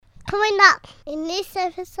Coming up in this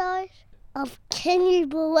episode of Can You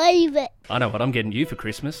Believe It? I know what I'm getting you for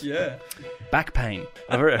Christmas. Yeah. Back pain.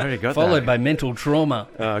 I've already got that. Followed by mental trauma.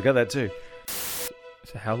 I got that too.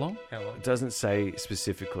 So how long? It doesn't say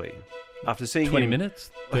specifically. After seeing 20 him, minutes?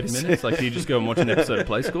 30 minutes? Like, do you just go and watch an episode of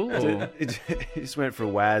Play School? Or It just went for a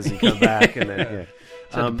waz and come back and then, yeah.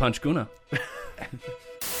 had to punch Gunnar?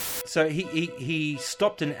 So he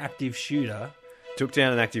stopped an active shooter. Took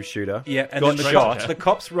down an active shooter. Yeah, and Got then shot. the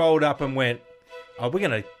cops rolled up and went, "Oh, we're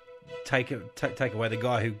going to take away the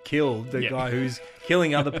guy who killed the guy who's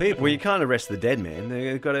killing other people." Well, you can't arrest the dead man.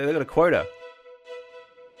 They've got a quota.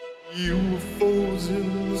 UFOs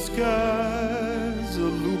in the skies,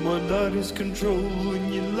 Illuminati's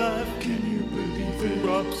controlling your life. Can you believe it?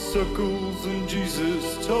 Crop circles and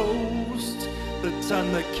Jesus toast. The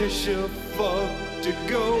time that Kesha fucked a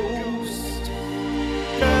ghost.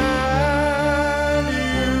 Can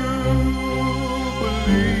you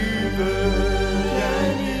believe it?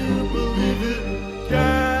 Can you believe it?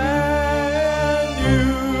 Can you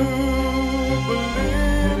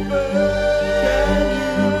believe it? Can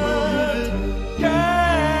you believe it?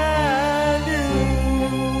 Can you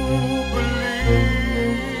believe it?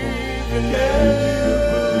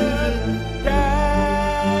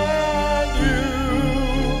 Can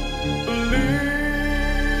you believe it?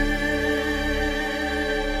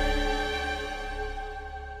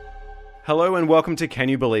 Hello and welcome to Can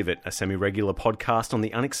You Believe It, a semi-regular podcast on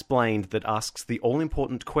the unexplained that asks the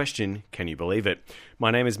all-important question, can you believe it?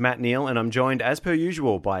 My name is Matt Neal and I'm joined, as per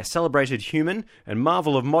usual, by a celebrated human and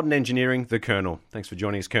marvel of modern engineering, the Colonel. Thanks for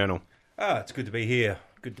joining us, Colonel. It's good to be here.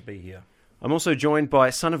 Good to be here. I'm also joined by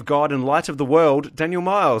Son of God and Light of the World, Daniel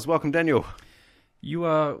Miles. Welcome, Daniel. You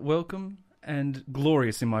are welcome and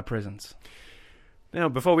glorious in my presence. Now,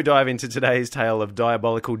 before we dive into today's tale of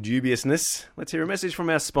diabolical dubiousness, let's hear a message from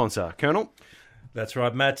our sponsor, Colonel. That's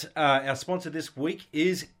right, Matt. Our sponsor this week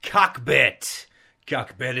is Cuckbet.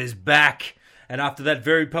 Cuckbet is back. And after that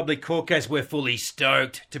very public court case, we're fully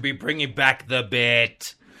stoked to be bringing back the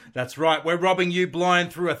bet. That's right, we're robbing you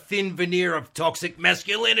blind through a thin veneer of toxic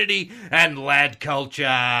masculinity and lad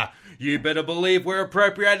culture. You better believe we're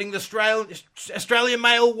appropriating the Australian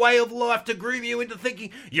male way of life to groom you into thinking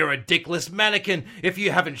you're a dickless mannequin if you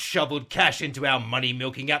haven't shoveled cash into our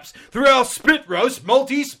money-milking apps through our Spit Roast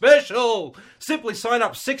multi-special. Simply sign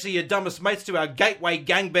up 6 of your dumbest mates to our Gateway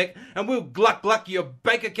Gangbet and we'll gluck your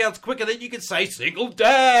bank accounts quicker than you can say single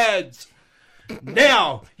dads.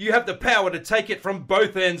 Now, you have the power to take it from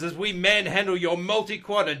both ends as we manhandle your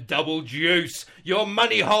multi-quad and double juice, your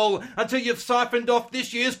money hole, until you've siphoned off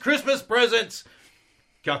this year's Christmas presents.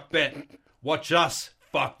 Cuckbet, watch us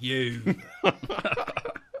fuck you.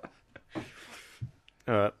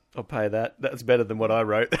 Alright, I'll pay that. That's better than what I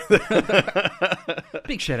wrote.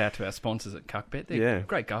 Big shout out to our sponsors at Cuckbet. They're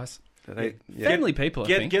great guys. Family people, I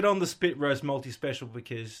think. Get on the Spit Roast multi-special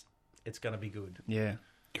because it's going to be good. Yeah.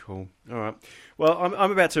 Cool. All right. Well, I'm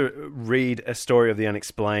about to read a story of the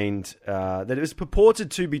unexplained that is purported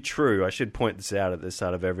to be true. I should point this out at the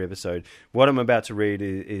start of every episode. What I'm about to read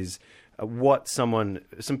is what some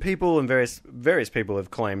people and various people have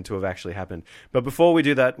claimed to have actually happened. But before we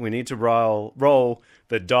do that, we need to roll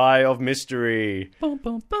the die of mystery. Bum,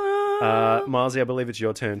 bum, bum. Milesy, I believe it's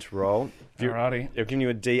your turn to roll. Alrighty. I've given you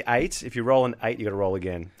a D8. If you roll an 8, you got to roll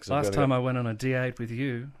again. Last time I went on a D8 with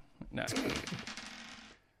you. No.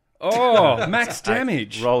 Oh, max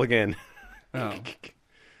damage. Roll again. Oh.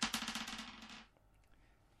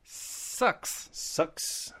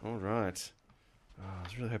 Sucks. All right. Oh, I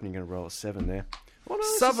was really hoping you're going to roll a 7 there. Oh,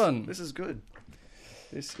 no, 7. This is good.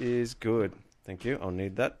 This is good. Thank you. I'll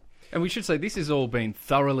need that. And we should say this has all been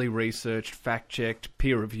thoroughly researched, fact-checked,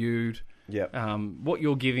 peer-reviewed. Yep. What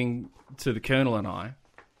you're giving to the Colonel and I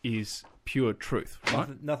is pure truth,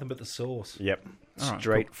 right? Nothing but the sauce. Yep. All right,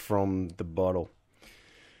 Straight from the bottle.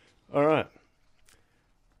 All right.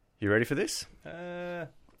 You ready for this?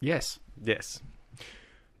 Yes. Yes.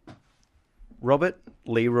 Robert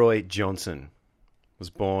Leroy Johnson was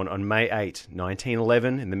born on May 8,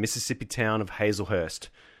 1911 in the Mississippi town of Hazelhurst.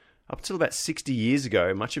 Up until about 60 years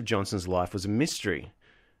ago, much of Johnson's life was a mystery.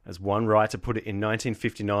 As one writer put it in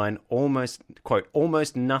 1959,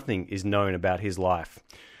 almost nothing is known about his life.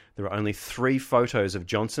 There are only 3 photos of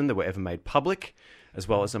Johnson that were ever made public, as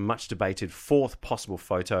well as a much-debated 4th possible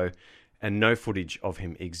photo, and no footage of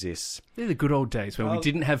him exists. They're the good old days when we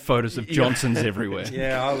didn't have photos of Johnsons everywhere.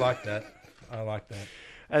 Yeah, I like that.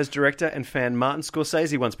 As director and fan Martin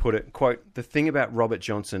Scorsese once put it, quote, "The thing about Robert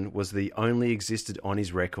Johnson was that he only existed on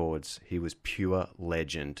his records. He was pure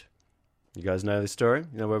legend." You guys know this story?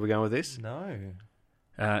 You know where we're going with this? No.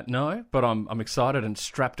 No, but I'm excited and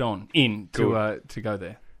strapped on to go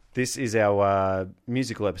there. This is our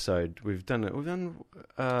musical episode. We've done.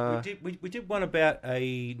 We did one about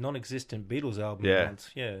a non-existent Beatles album once.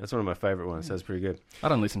 Yeah, that's one of my favourite ones. That's pretty good. I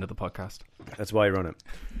don't listen to the podcast. That's why you're on it.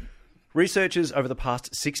 Researchers over the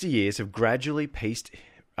past 60 years have gradually pieced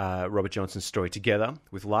Robert Johnson's story together,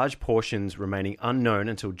 with large portions remaining unknown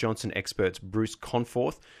until Johnson experts Bruce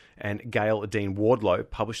Conforth and Gail Dean Wardlow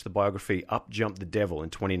published the biography Up Jumped the Devil in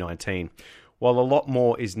 2019. While a lot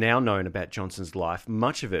more is now known about Johnson's life,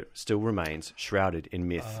 much of it still remains shrouded in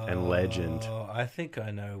myth and legend. Oh, I think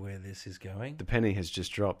I know where this is going. The penny has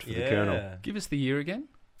just dropped for the Colonel. Give us the year again.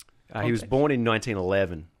 He was born in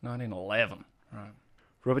 1911. 1911, right.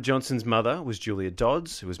 Robert Johnson's mother was Julia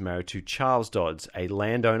Dodds, who was married to Charles Dodds, a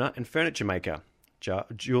landowner and furniture maker.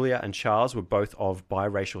 Julia and Charles were both of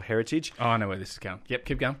biracial heritage. Oh, I know where this is going. Yep,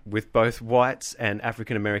 keep going. With both whites and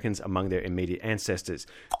African Americans among their immediate ancestors.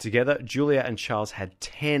 Together, Julia and Charles had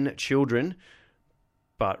 10 children,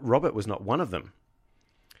 but Robert was not one of them.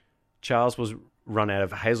 Charles was run out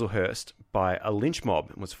of Hazelhurst by a lynch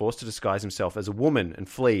mob and was forced to disguise himself as a woman and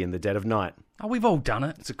flee in the dead of night. Oh, we've all done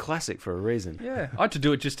it. It's a classic for a reason. Yeah, I had to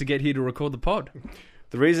do it just to get here to record the pod.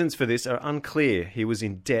 The reasons for this are unclear. He was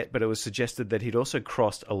in debt, but it was suggested that he'd also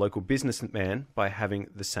crossed a local businessman by having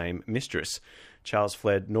the same mistress. Charles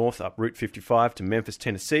fled north up Route 55 to Memphis,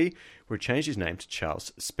 Tennessee, where he changed his name to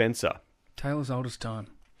Charles Spencer. Tale as old as time.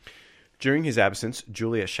 During his absence,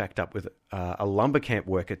 Julia shacked up with a lumber camp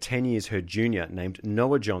worker 10 years her junior named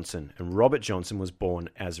Noah Johnson, and Robert Johnson was born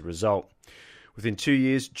as a result. Within 2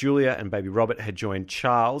 years, Julia and baby Robert had joined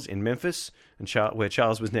Charles in Memphis, and where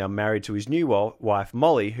Charles was now married to his new wife,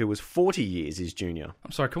 Molly, who was 40 years his junior.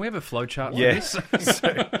 I'm sorry, can we have a flowchart? Yes.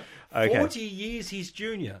 Okay. 40 years his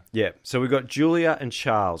junior? Yeah. So we've got Julia and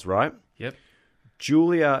Charles, right? Yep.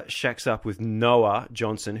 Julia shacks up with Noah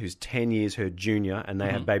Johnson, who's 10 years her junior, and they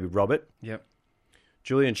have baby Robert. Yep.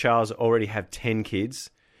 Julia and Charles already have 10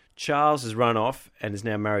 kids. Charles has run off and is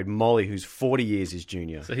now married Molly, wwho's 40 years his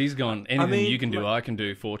junior. So he's gone, anything you can do, I can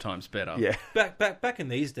do 4 times better. Yeah. Back in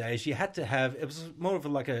these days, you had to have, it was more of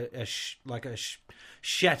like a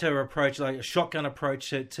shatter approach, like a shotgun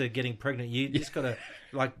approach to getting pregnant. You just got to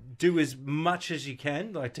do as much as you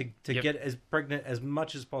can, to get as pregnant as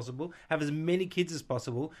much as possible, have as many kids as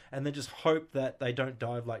possible, and then just hope that they don't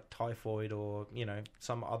die of typhoid or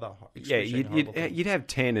some other. Yeah, you'd have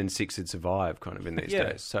 10 and 6 would survive kind of in these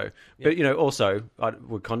days. So, but also,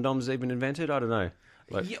 were condoms even invented? I don't know.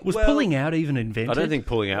 Was pulling out even invented? I don't think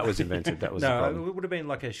pulling out was invented. That was the problem. It would have been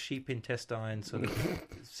like a sheep intestine sort of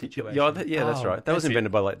situation. That's right. That was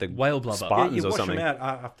invented by the whale blubber. Spartans or something. You wash them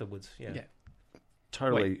out afterwards. Yeah.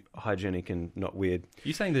 Totally hygienic and not weird.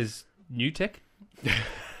 You saying there's new tech?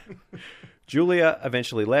 Julia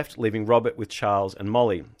eventually left, leaving Robert with Charles and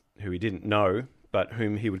Molly, who he didn't know, but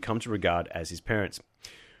whom he would come to regard as his parents.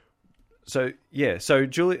 So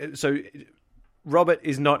Robert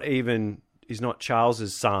is not even. He's not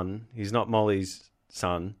Charles's son. He's not Molly's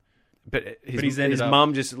son. But his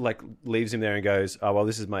mum just leaves him there and goes, "Oh well,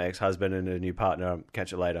 this is my ex-husband and a new partner. I'll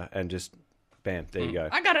catch it later." And just bam, there you go.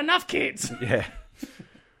 I got enough kids. Yeah.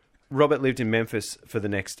 Robert lived in Memphis for the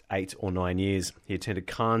next 8 or 9 years. He attended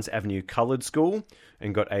Carnes Avenue Coloured School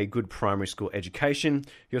and got a good primary school education.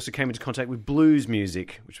 He also came into contact with blues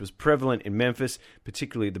music, which was prevalent in Memphis,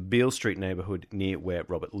 particularly the Beale Street neighbourhood near where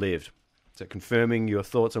Robert lived. So confirming your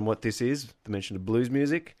thoughts on what this is, the mention of blues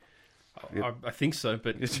music? I think so,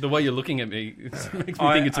 but the way you're looking at me makes me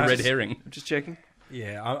think it's a red herring. I'm just checking.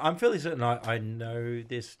 Yeah, I'm fairly certain I know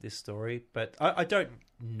this story, but I don't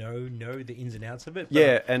know the ins and outs of it.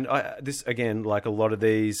 Yeah, and this, again, like a lot of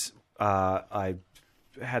these, I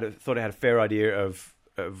thought I had a fair idea of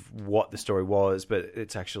what the story was, but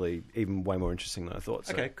it's actually even way more interesting than I thought.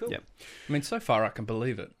 So, okay, cool. Yeah. I mean, so far I can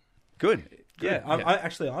believe it. Good. Yeah,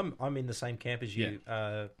 I'm in the same camp as you,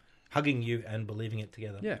 hugging you and believing it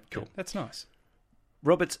together. Yeah, cool. That's nice.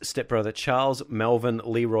 Robert's stepbrother Charles Melvin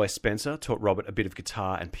Leroy Spencer taught Robert a bit of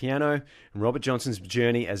guitar and piano, and Robert Johnson's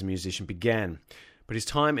journey as a musician began. But his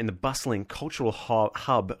time in the bustling cultural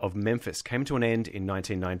hub of Memphis came to an end in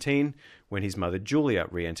 1919 when his mother Julia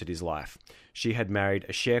re-entered his life. She had married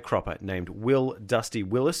a sharecropper named Will Dusty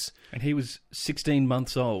Willis. And he was 16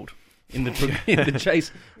 months old. In the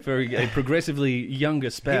chase for a progressively younger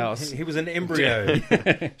spouse. He was an embryo.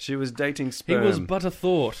 She was dating sperm. He was but a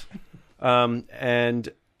thought.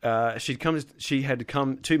 She had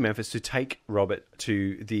come to Memphis to take Robert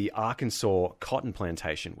to the Arkansas cotton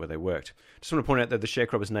plantation where they worked. Just want to point out that the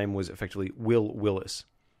sharecropper's name was effectively Will Willis.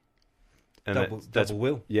 And double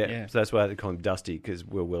Will. Yeah, so that's why they call him Dusty, because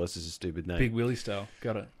Will Willis is a stupid name. Big Willie style.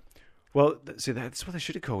 Got it. Well, see, that's what they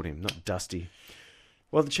should have called him, not Dusty.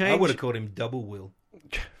 Well, the change... I would have called him Double Will.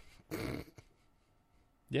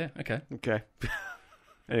 Yeah, okay. Okay.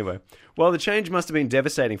 Anyway, while the change must have been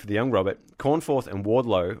devastating for the young Robert, Cornforth and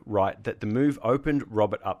Wardlow write that the move opened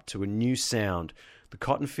Robert up to a new sound, the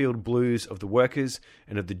cotton field blues of the workers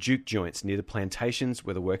and of the juke joints near the plantations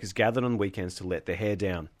where the workers gathered on weekends to let their hair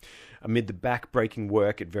down. Amid the back-breaking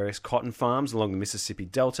work at various cotton farms along the Mississippi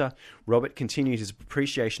Delta, Robert continued his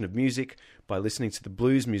appreciation of music by listening to the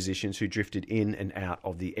blues musicians who drifted in and out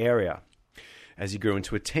of the area. As he grew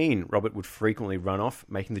into a teen, Robert would frequently run off,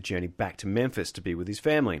 making the journey back to Memphis to be with his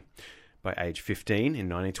family. By age 15, in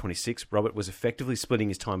 1926, Robert was effectively splitting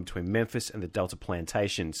his time between Memphis and the Delta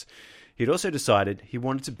plantations. He had also decided he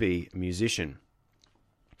wanted to be a musician.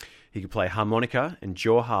 He could play harmonica and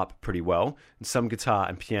jaw harp pretty well, and some guitar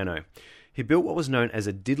and piano. He built what was known as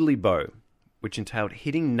a diddley bow, which entailed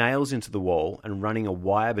hitting nails into the wall and running a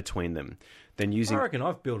wire between them. Then using... I reckon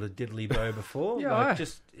I've built a diddley bow before. Yeah, like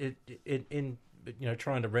just in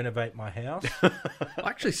trying to renovate my house. I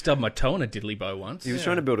actually stubbed my toe on a diddley bow once. He was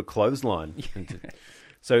trying to build a clothesline.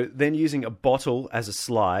 So then using a bottle as a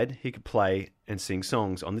slide, he could play and sing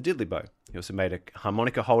songs on the diddley bow. He also made a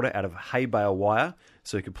harmonica holder out of hay bale wire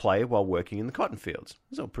so he could play while working in the cotton fields.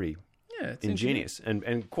 It's all pretty ingenious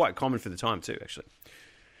and quite common for the time too, actually.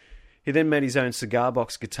 He then made his own cigar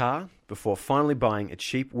box guitar before finally buying a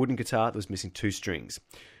cheap wooden guitar that was missing 2 strings.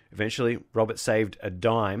 Eventually, Robert saved a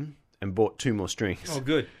dime and bought 2 more strings. Oh,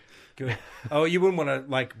 good. Oh, you wouldn't want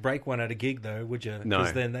to break one at a gig though, would you? No.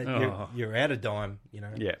 Because then you're out of dime, Yeah.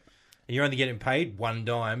 And you're only getting paid one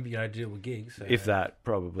dime, to deal with gigs. So, if that,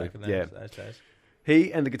 probably. Back in those days.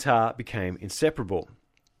 He and the guitar became inseparable.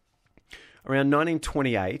 Around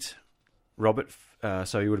 1928, Robert,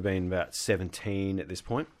 so he would have been about 17 at this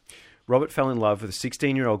point, Robert fell in love with a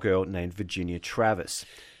 16-year-old girl named Virginia Travis.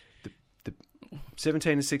 The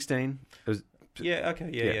 17 and 16? It was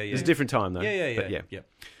a different time, though. Yeah.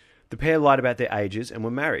 The pair lied about their ages and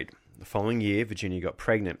were married. The following year, Virginia got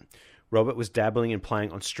pregnant. Robert was dabbling and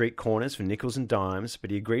playing on street corners for nickels and dimes, but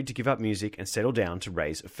he agreed to give up music and settle down to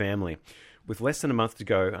raise a family. With less than a month to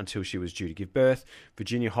go until she was due to give birth,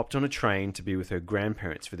 Virginia hopped on a train to be with her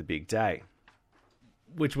grandparents for the big day.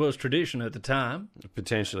 Which was tradition at the time.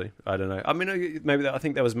 Potentially. I don't know. I mean, I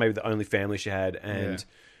think that was maybe the only family she had, and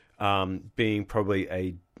being probably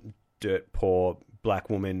a dirt poor black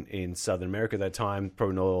woman in Southern America at that time,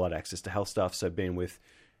 probably not a lot of access to health stuff, so being with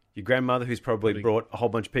your grandmother, who's probably brought a whole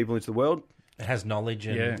bunch of people into the world. It has knowledge.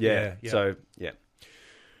 And, So,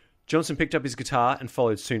 Johnson picked up his guitar and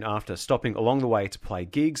followed soon after, stopping along the way to play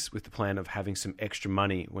gigs with the plan of having some extra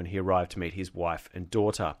money when he arrived to meet his wife and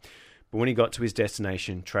daughter. But when he got to his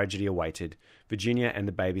destination, tragedy awaited. Virginia and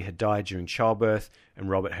the baby had died during childbirth, and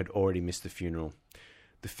Robert had already missed the funeral.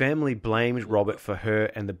 The family blamed Robert for her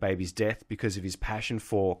and the baby's death because of his passion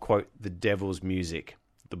for, quote, the devil's music,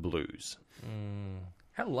 the blues.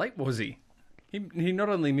 How late was he? He not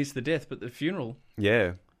only missed the death, but the funeral.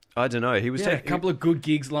 Yeah. I don't know. He was a couple of good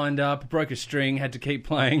gigs lined up, broke a string, had to keep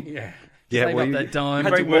playing. Yeah. Save up that dime.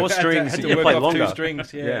 Break more strings. Had to work play off longer. 2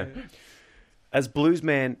 strings. Yeah. As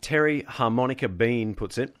bluesman Terry Harmonica Bean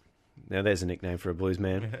puts it, now there's a nickname for a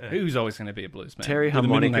bluesman. Who's always going to be a bluesman? Terry with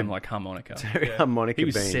Harmonica. a middle name like Harmonica. Terry Harmonica He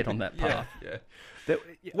was Bean. set on that path. Yeah.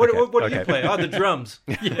 What do you play? Oh, the drums.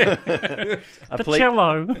 The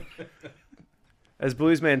cello. As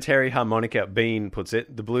bluesman Terry Harmonica Bean puts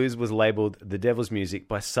it, the blues was labelled the devil's music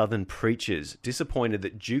by Southern preachers, disappointed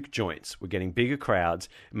that juke joints were getting bigger crowds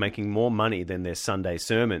and making more money than their Sunday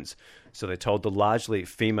sermons. So they told the largely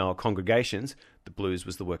female congregations the blues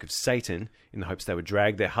was the work of Satan in the hopes they would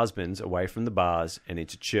drag their husbands away from the bars and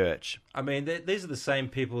into church. I mean, these are the same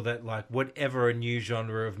people that, whatever a new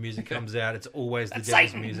genre of music comes out, it's always the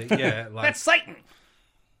devil's music. Yeah, That's Satan!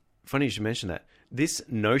 Funny you should mention that. This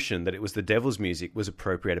notion that it was the devil's music was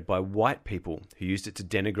appropriated by white people who used it to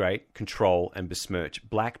denigrate, control, and besmirch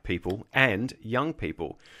black people and young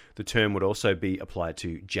people. The term would also be applied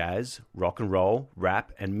to jazz, rock and roll,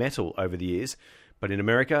 rap, and metal over the years. But in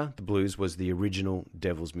America, the blues was the original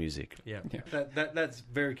devil's music. Yeah. That's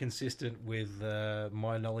very consistent with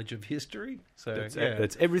my knowledge of history. So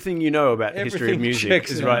that's everything you know about the history of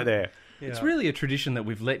music is right there. Yeah. It's really a tradition that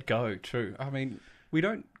we've let go too. I mean, we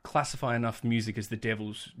don't classify enough music as the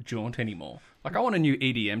devil's jaunt anymore. I want a new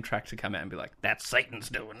EDM track to come out and be like, that's Satan's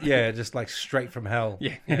doing. Yeah, just straight from hell.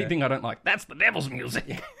 Yeah, anything I don't like, that's the devil's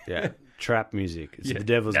music. Yeah, trap music. It's the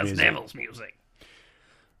devil's music. That's devil's music.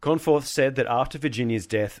 Cornforth said that after Virginia's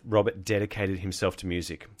death, Robert dedicated himself to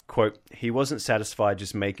music. Quote, he wasn't satisfied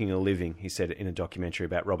just making a living, he said in a documentary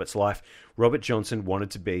about Robert's life. Robert Johnson wanted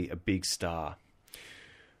to be a big star.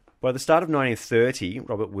 By the start of 1930,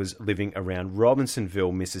 Robert was living around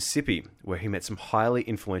Robinsonville, Mississippi, where he met some highly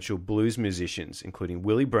influential blues musicians, including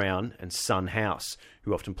Willie Brown and Son House,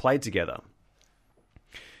 who often played together.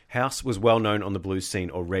 House was well known on the blues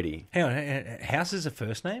scene already. Hang on, House is a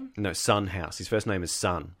first name? No, Son House. His first name is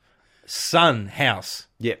Son. Son House.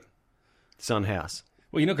 Yep. Son House.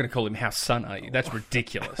 Well, you're not going to call him House Son, are you? That's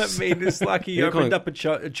ridiculous. I mean, it's like he opened up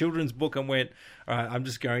a children's book and went, all right, I'm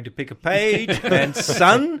just going to pick a page and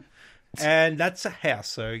son, and that's a house.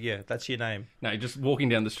 So, yeah, that's your name. No, just walking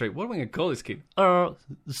down the street. What are we going to call this kid?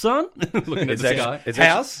 Son? Looking at the sky. It's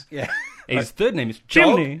House? Yeah. His third name is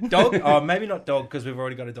Chimney. Dog? Oh, maybe not dog, because we've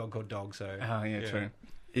already got a dog called Dog. So. Oh, yeah, true.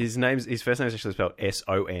 His first name is actually spelled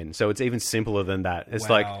S-O-N, so it's even simpler than that. It's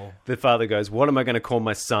Wow. like the father goes, what am I going to call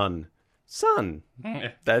my son? Son.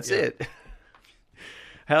 That's it.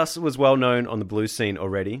 House was well known on the blues scene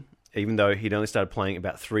already, even though he'd only started playing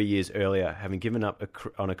about 3 years earlier, having given up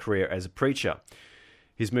on a career as a preacher.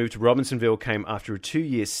 His move to Robinsonville came after a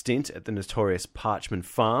 2-year stint at the notorious Parchman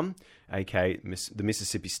Farm, aka the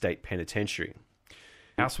Mississippi State Penitentiary.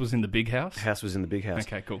 House was in the big house? House was in the big house.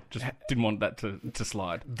 Okay, cool. Just didn't want that to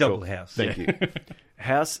slide. Double House. Thank you.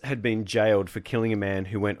 House had been jailed for killing a man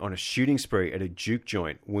who went on a shooting spree at a juke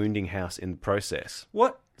joint, wounding House in the process.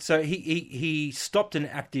 What? So he stopped an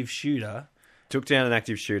active shooter. Took down an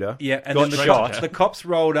active shooter. Yeah, and got then shot. the cops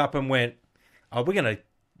rolled up and went, "Oh, we're going to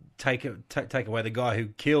take away the guy who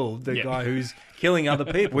killed the guy who's killing other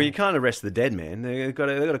people." Well, you can't arrest the dead man. They've got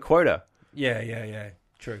a quota. Yeah.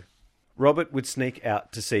 True. Robert would sneak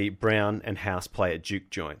out to see Brown and House play at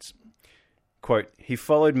juke joints. Quote, he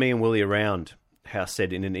followed me and Willie around, House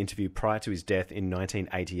said in an interview prior to his death in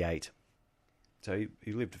 1988. So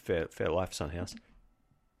he lived a fair life, Son House.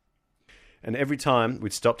 And every time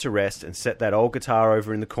we'd stop to rest and set that old guitar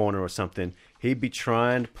over in the corner or something, he'd be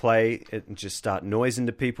trying to play it and just start noising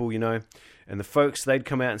to people, you know. And the folks, they'd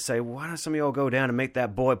come out and say, why don't some of y'all go down and make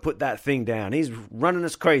that boy put that thing down? He's running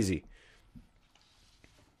us crazy.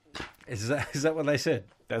 Is that what they said?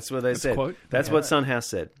 That's what they said. Quote. That's what Son House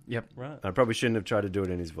said. Yep. Right. I probably shouldn't have tried to do it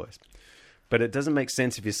in his voice. But it doesn't make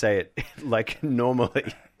sense if you say it like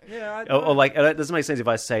normally. Yeah. Or like, it doesn't make sense if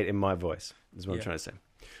I say it in my voice, is what I'm trying to say.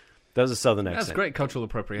 That was a southern accent. That's great cultural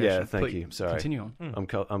appropriation. Yeah, thank Please, you. Sorry. Continue on.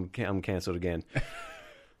 I'm cancelled again.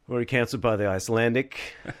 Already cancelled by the Icelandic.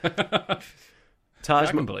 I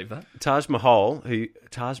can believe that. Taj Mahal,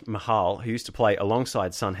 who used to play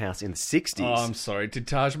alongside Son House in the 60s. Oh, I'm sorry. Did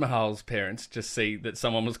Taj Mahal's parents just see that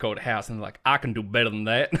someone was called House and they're like, I can do better than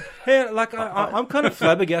that? Yeah, like I'm kind of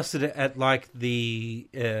flabbergasted at like the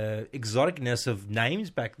exoticness of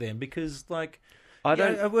names back then, because like I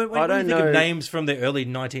don't when you think know of names from the early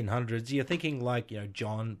 1900s, you're thinking like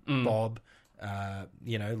John, Bob, like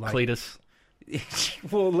Cletus.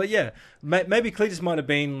 well, yeah, maybe Cletus might have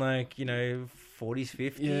been like 40s,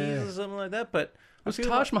 50s or something like that, but Was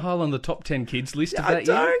Taj Mahal on the top 10 kids list of I that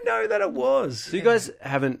year? don't know that it was. So you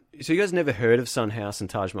guys never heard of Son House and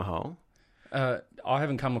Taj Mahal? I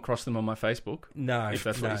haven't come across them on my Facebook. No, If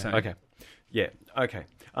that's what you're saying. Okay. Yeah, okay.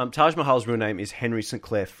 Taj Mahal's real name is Henry St.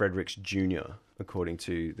 Clair Fredericks Jr., according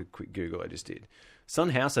to the quick Google I just did. Son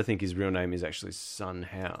House, I think his real name is actually Son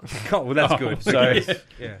House. Oh, well, that's good. So,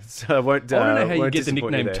 Yeah. so I won't. I don't know how you won't get the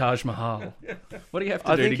disappoint you nickname there. Taj Mahal. What do you have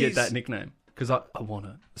I to do to think get he's- that nickname? Because I want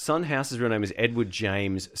it. Son House's real name is Edward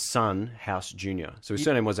James Son House Jr. So his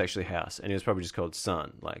surname was actually House, and he was probably just called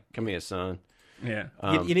Son. Like, come here, son. Yeah.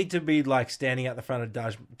 You need to be like standing at the front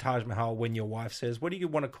of Taj Mahal when your wife says, "What do you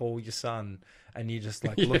want to call your son?" And you're just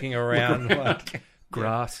like looking around, like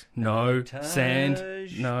Grass. No. Sand.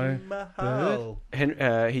 Taj No. Mahal.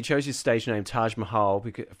 He chose his stage name Taj Mahal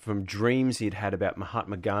from dreams he'd had about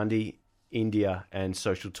Mahatma Gandhi, India, and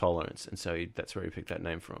social tolerance, and so that's where he picked that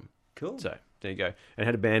name from. Cool. So there you go. And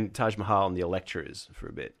had a band Taj Mahal and the Electras for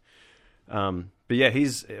a bit. But yeah,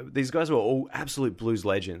 these guys were all absolute blues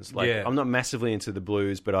legends. Like, Yeah. I'm not massively into the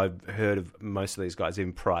blues, but I've heard of most of these guys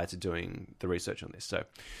even prior to doing the research on this. So,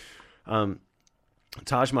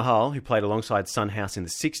 Taj Mahal, who played alongside Son House in the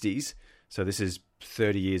 60s, so this is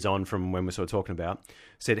 30 years on from when we're sort of talking about,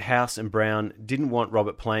 said House and Brown didn't want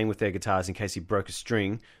Robert playing with their guitars in case he broke a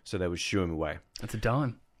string, so they would shoo him away. That's a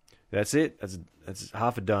dime. That's it. That's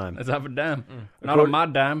half a dime. That's half a dime. Not on my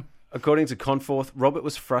dime. According to Conforth, Robert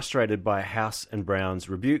was frustrated by House and Brown's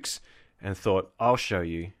rebukes and thought, I'll show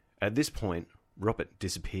you. At this point, Robert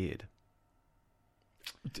disappeared.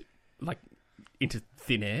 Like, into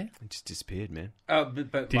thin air? He just disappeared, man.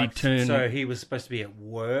 But Did he turn- So he was supposed to be at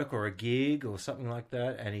work or a gig or something like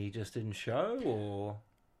that, and he just didn't show, or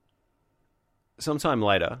Sometime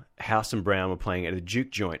later, House and Brown were playing at a juke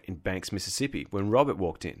joint in Banks, Mississippi, when Robert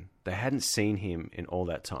walked in. They hadn't seen him in all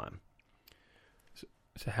that time.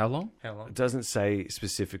 So how long? How long? It doesn't say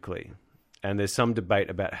specifically, and there's some debate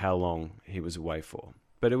about how long he was away for.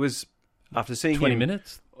 But it was after seeing 20 him...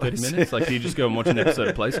 minutes? 30 minutes? Like, do you just go and watch an episode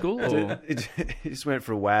of Play School? Or He just went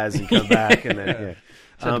for a waz and come back, and then, yeah.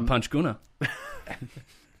 had to punch Gunnar?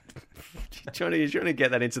 You're trying to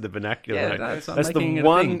get that into the vernacular. Yeah, right? that's- I'm That's the making it a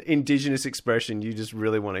one thing. Indigenous expression you just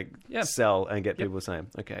really want to Yeah. sell and get Yep. people saying,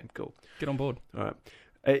 okay, cool. Get on board. All right.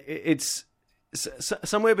 It's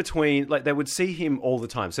somewhere between, like, they would see him all the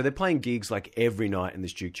time. So they're playing gigs like every night in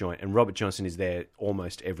this juke joint, and Robert Johnson is there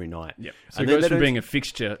almost every night. Yep. So And it then goes they from don't- being a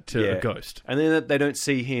fixture to Yeah. a ghost. And then they don't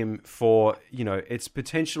see him for, it's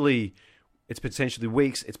potentially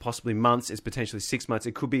weeks, it's possibly months, it's potentially 6 months.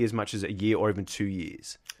 It could be as much as a year or even 2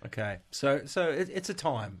 years. Okay, so it's a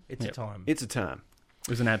time. It's a Yep. time. It's a time. It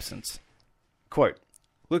was an absence. Quote,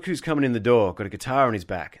 "Look who's coming in the door, got a guitar on his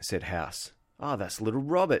back," said House. "Oh, that's little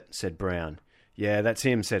Robert," said Brown. "Yeah, that's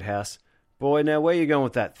him," said House. "Boy, now where you going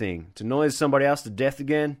with that thing? To noise somebody else to death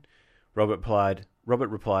again?" Robert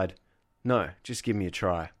replied, "No, just give me a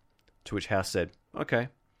try." To which House said, "Okay."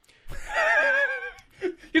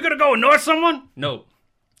 You gonna go annoy someone? No.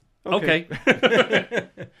 Okay.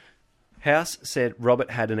 House said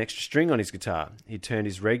Robert had an extra string on his guitar. He turned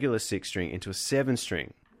his regular 6-string into a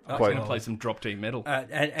 7-string. I'm Quote, going to play some drop D metal.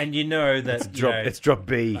 And you know that it's drop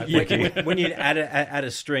B. when you add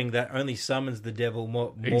a string, that only summons the devil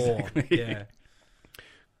more. Exactly.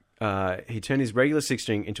 Yeah. He turned his regular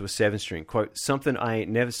 6-string into a 7-string. Quote, "Something I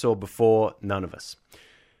ain't never saw before, none of us."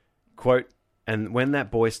 Quote, "And when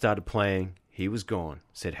that boy started playing, he was gone,"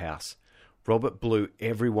 said House. Robert blew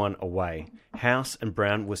everyone away. House and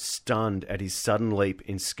Brown were stunned at his sudden leap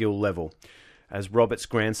in skill level. As Robert's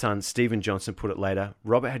grandson, Stephen Johnson, put it later,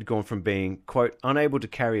 Robert had gone from being, quote, "unable to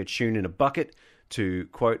carry a tune in a bucket," to,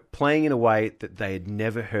 quote, "playing in a way that they had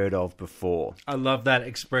never heard of before." I love that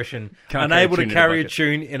expression. Can't Unable to carry carry a a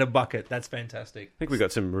tune in a bucket. That's fantastic. I think we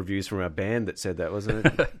got some reviews from our band that said that, wasn't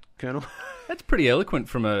it, Colonel? That's pretty eloquent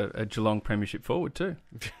from a Geelong Premiership forward too.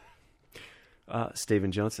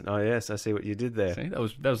 Stephen Johnson. Oh, yes, I see what you did there. See, that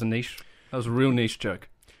was a niche. That was a real niche joke,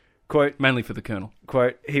 Quote, mainly for the Colonel.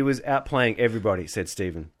 Quote, "He was outplaying everybody," said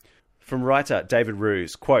Stephen. From writer David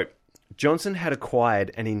Roos, quote, "Johnson had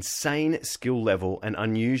acquired an insane skill level and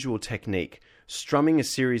unusual technique, strumming a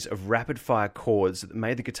series of rapid-fire chords that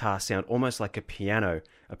made the guitar sound almost like a piano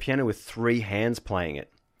with 3 hands playing it."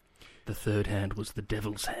 The third hand was the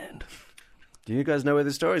devil's hand. Do you guys know where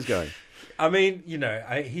the story's going? I mean,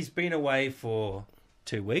 he's been away for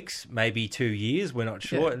 2 weeks, maybe 2 years. We're not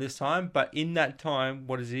sure Yeah. at this time. But in that time,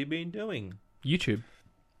 what has he been doing? YouTube.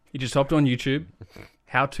 He just hopped on YouTube.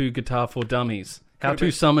 How to guitar for dummies. How Could've to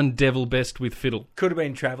been- summon devil best with fiddle. Could have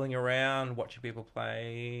been travelling around, watching people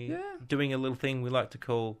play, Yeah. doing a little thing we like to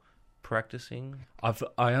call practicing.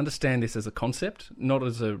 I understand this as a concept, not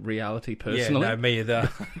as a reality personally. Yeah, no, me either.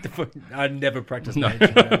 I never practiced No.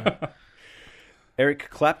 nature. Eric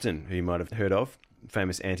Clapton, who you might have heard of,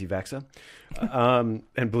 famous anti-vaxxer,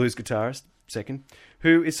 and blues guitarist, second,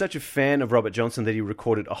 who is such a fan of Robert Johnson that he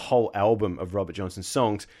recorded a whole album of Robert Johnson's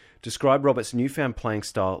songs, described Robert's newfound playing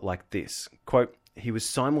style like this, quote, "He was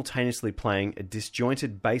simultaneously playing a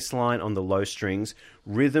disjointed bass line on the low strings,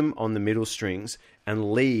 rhythm on the middle strings,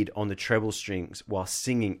 and lead on the treble strings while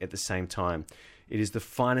singing at the same time. It is the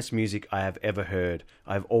finest music I have ever heard.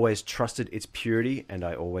 I have always trusted its purity, and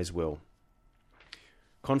I always will."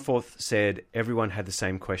 Conforth said everyone had the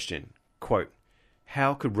same question. Quote,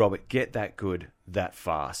 "How could Robert get that good that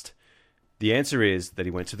fast?" The answer is that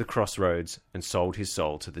he went to the crossroads and sold his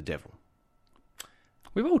soul to the devil.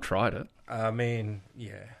 We've all tried it. I mean,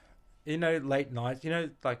 yeah. Late nights,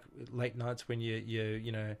 like late nights when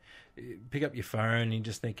you pick up your phone and you're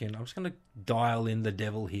just thinking, I'm just going to dial in the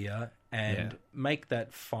devil here and Yeah. make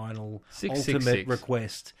that final 666. ultimate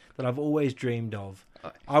request that I've always dreamed of.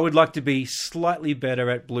 I would like to be slightly better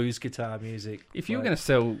at blues guitar music. If you were going to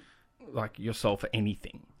sell like your soul for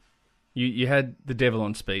anything, you had the devil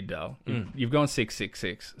on speed dial. You've gone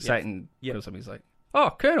 666. Satan goes up. He's like, "Oh,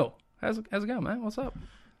 Colonel, how's it going, man? What's up?"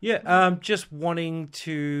 Yeah, just wanting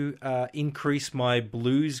to increase my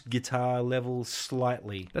blues guitar level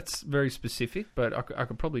slightly. That's very specific, but I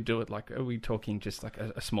could probably do it. Like, are we talking just like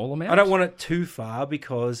a small amount? I don't want it too far,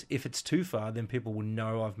 because if it's too far, then people will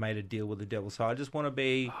know I've made a deal with the devil. So I just want to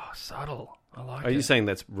be... Oh, subtle. I like Are it. you saying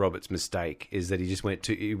that's Robert's mistake? Is that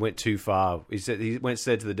he went too far? He said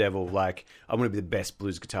to the devil, like, "I'm going to be the best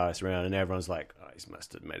blues guitarist around," and everyone's like, "Oh, He's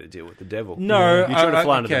must have made a deal with the devil. No, You're trying to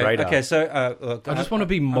fly under the radar. Okay, so look, I just want to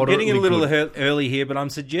be I'm moderately getting a little good. early here, but I'm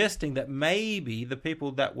suggesting that maybe the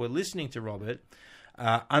people that were listening to Robert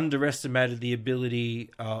underestimated the ability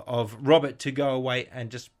of Robert to go away and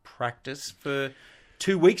just practice for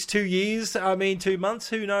 2 weeks, 2 years. 2 months.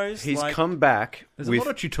 Who knows? He's come back There's with... a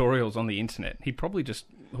lot of tutorials on the internet. He probably just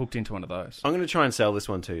hooked into one of those. I'm going to try and sell this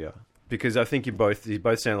one to you because I think you both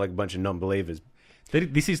sound like a bunch of non-believers.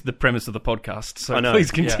 This is the premise of the podcast, so I know.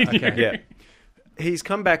 please continue. Yeah, okay. Yeah. He's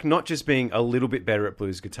come back not just being a little bit better at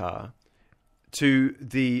blues guitar, to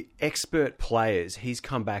the expert players, he's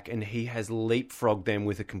come back and he has leapfrogged them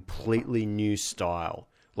with a completely new style.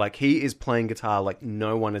 Like, he is playing guitar like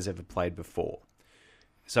no one has ever played before.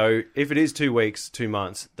 So if it is 2 weeks, 2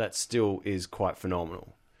 months, that still is quite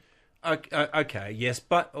phenomenal. Okay, yes,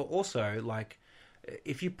 but also, like,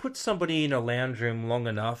 if you put somebody in a lounge room long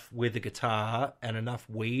enough with a guitar and enough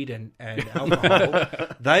weed and alcohol,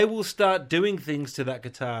 they will start doing things to that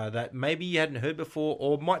guitar that maybe you hadn't heard before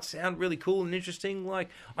or might sound really cool and interesting. Like,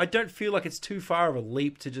 I don't feel like it's too far of a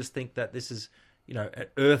leap to just think that this is, an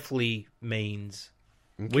earthly means.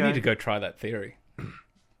 Okay. We need to go try that theory.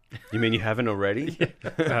 You mean you haven't already?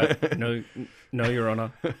 No, Your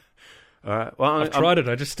Honour. All right. Well, I've tried it.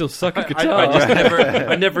 I just still suck at I guitar. just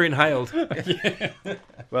I never inhaled.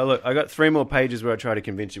 Well, look, I got 3 more pages where I try to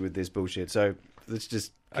convince you with this bullshit. So let's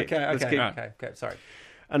just Okay. Sorry.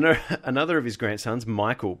 Another of his grandsons,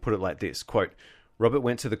 Michael, put it like this, quote, Robert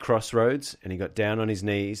went to the crossroads and he got down on his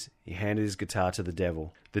knees. He handed his guitar to the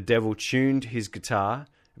devil. The devil tuned his guitar,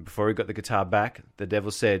 and before he got the guitar back, the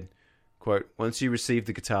devil said, quote, once you receive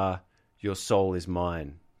the guitar, your soul is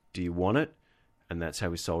mine. Do you want it? And that's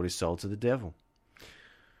how he sold his soul to the devil.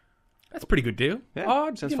 That's a pretty good deal.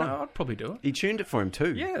 Yeah, sounds fun. I'd probably do it. He tuned it for him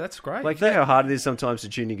too. Yeah, that's great. Like, you know how hard it is sometimes to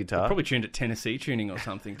tune your guitar? Probably tuned at Tennessee tuning or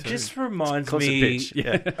something too. Just reminds Concert me. pitch.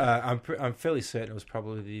 Yeah. I'm fairly certain it was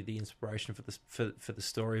probably the inspiration for the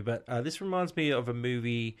story, but this reminds me of a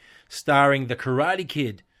movie starring the Karate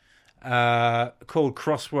Kid called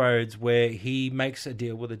Crossroads, where he makes a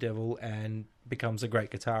deal with the devil and becomes a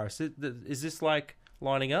great guitarist. Is this like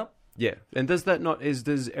lining up? Yeah. And does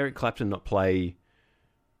Eric Clapton not play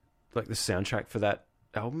like the soundtrack for that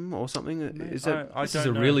album or something? Is that I This don't is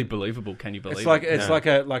a know. really believable. Can you believe It's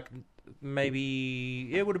it? like maybe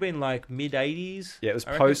it would have been like mid '80s. Yeah, it was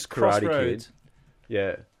I reckon. post Karate Kid. Crossroads.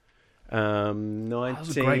 Yeah. That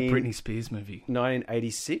was a great Britney Spears movie.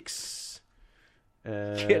 1986.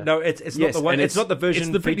 Yeah, no, it's yes, not the one. and It's not the version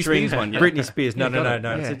it's the Britney featuring Spears one, yeah. Britney Spears. No, Yeah, no, got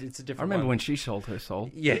no, it. no. Yeah. It's a different. I remember one. when she sold her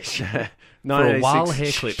soul. Yeah, For a wild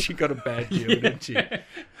hair clip. She got a bad deal, didn't she?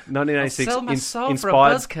 1986. I'll sell my soul for a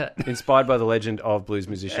inspired, buzz cut. inspired by the legend of blues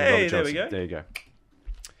musician Hey, Robert there we Johnson. go. There you go.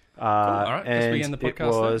 All right, guess we and end the podcast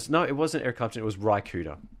it was no, it wasn't Eric Clapton. It was Ry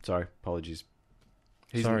Cooder. Sorry, apologies.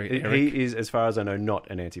 Sorry, Eric. He is, as far as I know,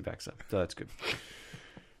 not an anti-vaxxer, so that's good.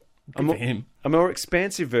 Good for him. A more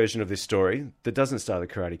expansive version of this story, that doesn't star the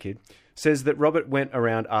Karate Kid, says that Robert went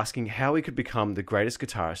around asking how he could become the greatest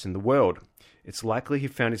guitarist in the world. It's likely he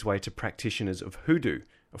found his way to practitioners of hoodoo,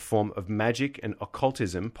 a form of magic and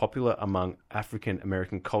occultism popular among African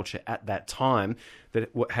American culture at that time that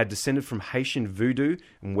had descended from Haitian voodoo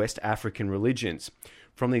and West African religions.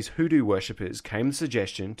 From these hoodoo worshippers came the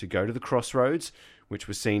suggestion to go to the crossroads, which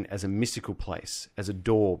was seen as a mystical place, as a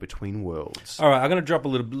door between worlds. All right, I'm going to drop a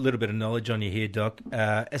little bit of knowledge on you here, Doc.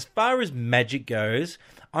 As far as magic goes,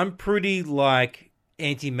 I'm pretty like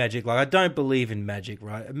anti-magic. Like, I don't believe in magic,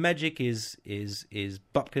 right? Magic is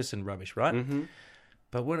bupkis and rubbish, right? Mm-hmm.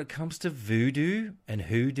 But when it comes to voodoo and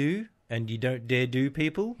hoodoo, and you don't dare do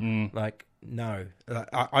people, like, no,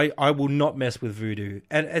 I will not mess with voodoo.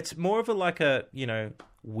 And it's more of a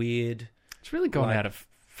weird. It's really gone Like- out of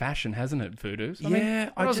fashion, hasn't it, voodoos? Yeah,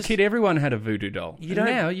 when I was a kid, everyone had a voodoo doll. You And don't-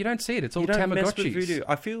 now you don't see it. It's all You don't mess with Tamagotchis. voodoo.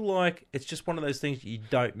 I feel like it's just one of those things you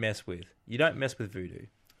don't mess with. You don't mess with voodoo.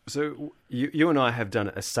 So you and I have done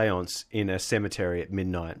a seance in a cemetery at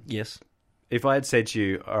midnight. Yes. If I had said to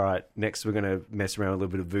you, all right, next we're going to mess around with a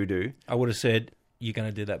little bit of voodoo, I would have said, you're going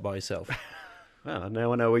to do that by yourself. well,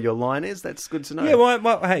 now I know where your line is. That's good to know. Yeah,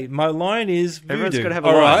 my line is voodoo. Everyone's gotta have a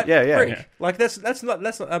all line. right? Yeah, yeah. Freak. Yeah. Like that's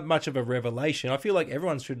not much of a revelation. I feel like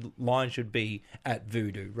everyone's line should be at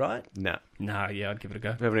voodoo, right? No, Nah, yeah, I'd give it a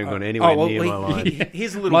go. we haven't even gone anywhere near my line.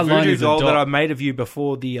 Here's a little My line voodoo is a doll dot. that I made of you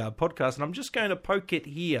before the podcast, and I'm just going to poke it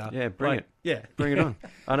here. Yeah, bring it. Yeah. Bring it on.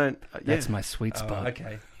 I don't. That's my sweet Oh, spot.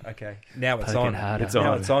 okay. Now it's Poke it on. harder. It's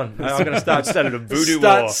Now on. it's on. I'm going to start started a voodoo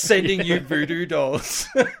start war. sending you voodoo dolls.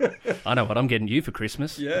 I know what I'm getting you for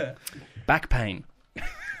Christmas. Yeah. Back pain,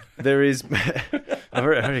 There is. I've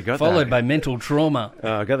already got followed that. by mental trauma.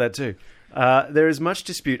 I got that too. There is much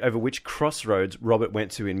dispute over which crossroads Robert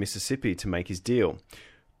went to in Mississippi to make his deal.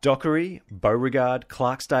 Dockery, Beauregard,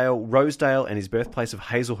 Clarksdale, Rosedale, and his birthplace of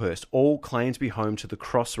Hazelhurst all claim to be home to the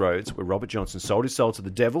crossroads where Robert Johnson sold his soul to the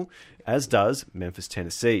devil, as does Memphis,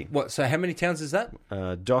 Tennessee. What? So how many towns is that?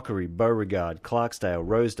 Dockery, Beauregard, Clarksdale,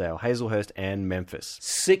 Rosedale, Hazelhurst, and Memphis.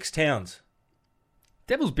 6 towns.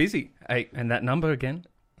 Devil's busy. Hey, and that number again.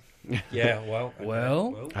 Yeah,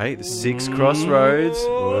 well. Hey, the 6 crossroads.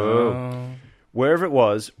 Whoa. Wherever it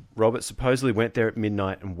was, Robert supposedly went there at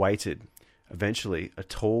midnight and waited. Eventually, a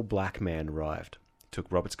tall black man arrived. He took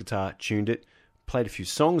Robert's guitar, tuned it, played a few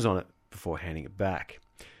songs on it before handing it back.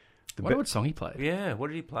 I wonder what song he played. Yeah, what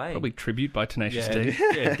did he play? Probably Tribute by Tenacious D.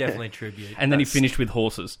 Yeah, definitely Tribute. And then he finished with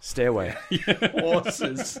Horses. Stairway.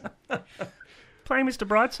 Horses. Play Mr.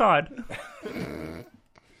 Brightside.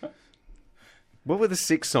 What were the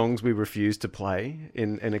 6 songs we refused to play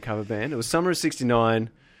in a cover band? It was Summer of '69,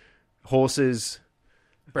 Horses,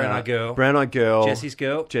 Brown Eyed Girl. Brown Eyed Girl, Jesse's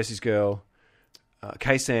Girl.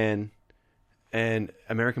 K-San, and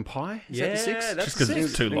American Pie. Is that the 6? That's Just 'cause the it's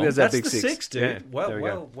 6. too long. That's That's big the 6. 6, dude. Yeah, there we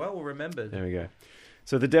go. Well remembered. There we go.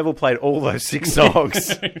 So the devil played all those 6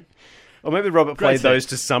 songs. Or maybe Robert played set. those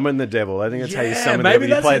to summon the devil. I think that's how you summon the maybe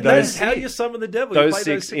devil. You played that's those, how you summon the devil. those You play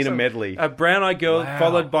 6 in a songs. medley. Brown Eyed Girl, Wow.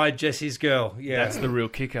 followed by Jesse's Girl. Yeah, That's the real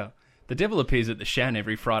kicker. The devil appears at the Shan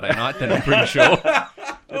every Friday night, then I'm pretty sure.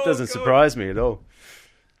 That doesn't surprise me at all.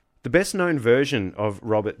 The best known version of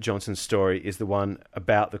Robert Johnson's story is the one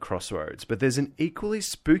about the crossroads, but there's an equally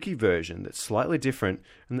spooky version that's slightly different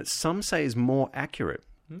and that some say is more accurate.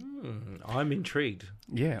 I'm intrigued.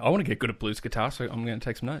 Yeah, I want to get good at blues guitar, so I'm going to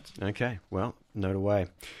take some notes. Okay, well, note away.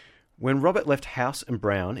 When Robert left House and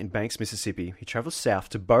Brown in Banks, Mississippi, he travelled south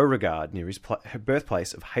to Beauregard near his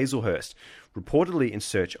birthplace of Hazelhurst, reportedly in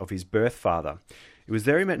search of his birth father. It was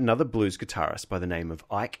there he met another blues guitarist by the name of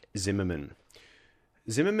Ike Zimmerman.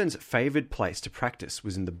 Zimmerman's favoured place to practice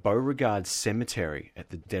was in the Beauregard Cemetery at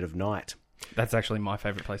the dead of night. That's actually my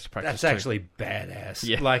favourite place to practice. That's actually badass.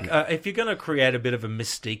 Yeah. Like, if you're going to create a bit of a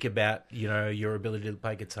mystique about, your ability to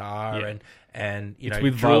play guitar Yeah. and It's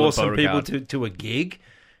with draw Violet some Beauregard. people to a gig,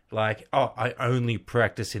 like, I only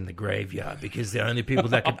practice in the graveyard because the only people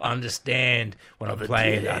that can understand when I'm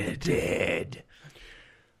playing are the dead.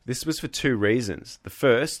 This was for 2 reasons. The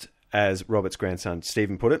first, as Robert's grandson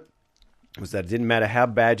Stephen put it, was that it didn't matter how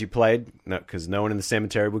bad you played, because no one in the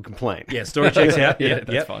cemetery would complain. Yeah, story checks out. Yeah,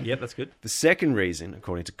 that's fine. Yep, that's good. The second reason,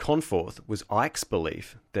 according to Conforth, was Ike's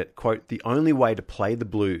belief that, quote, the only way to play the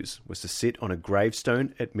blues was to sit on a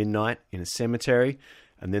gravestone at midnight in a cemetery,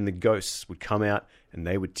 and then the ghosts would come out and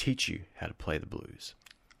they would teach you how to play the blues.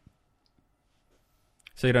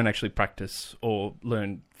 So you don't actually practice or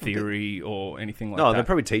learn theory or anything like No, that? they're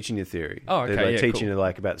probably teaching you theory. Oh, okay, They're yeah, teaching cool. you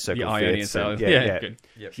about the circle Yeah, of Ionian fifths. style. And, Yeah, good.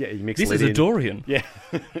 Yeah, you mix This is a Lydian. Dorian. Yeah.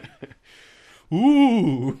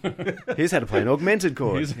 Ooh. Here's how to play an augmented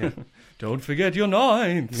chord. Yeah. Don't forget your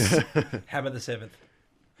ninths. Hammer the 7th.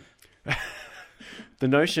 The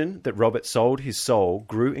notion that Robert sold his soul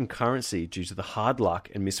grew in currency due to the hard luck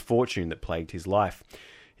and misfortune that plagued his life.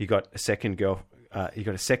 He got a second girl. He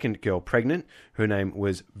got a second girl pregnant. Her name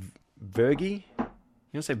was Virgie. You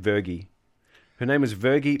don't say Virgie. Her name was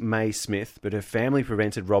Virgie May Smith, but her family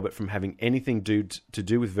prevented Robert from having anything to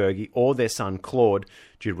do with Virgie or their son Claude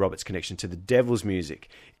due to Robert's connection to the devil's music.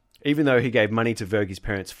 Even though he gave money to Virgie's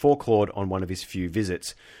parents for Claude on one of his few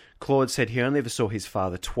visits. Claude said he only ever saw his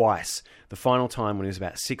father twice, the final time when he was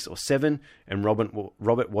about 6 or 7, and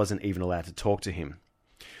Robert wasn't even allowed to talk to him.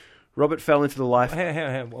 Robert fell into the life Why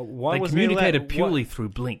They wasn't he communicated allowed, purely through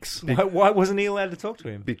blinks. Why wasn't he allowed to talk to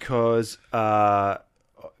him? because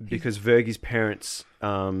Virgie's parents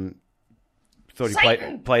thought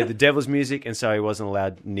he played the devil's music, and so he wasn't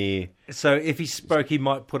allowed near. So if he spoke, he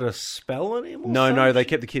might put a spell on him? Or No, something? they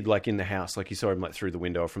kept the kid in the house. You saw him through the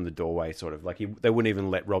window or from the doorway, sort of. They wouldn't even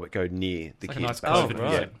let Robert go near the like kid. a nice Oh, COVID right.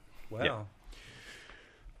 visit. Wow.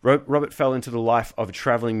 Yeah. Robert fell into the life of a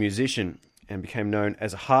travelling musician and became known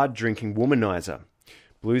as a hard-drinking womanizer.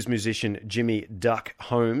 Blues musician Jimmy Duck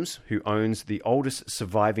Holmes, who owns the oldest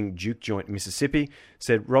surviving juke joint in Mississippi,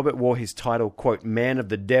 said Robert wore his title, quote, Man of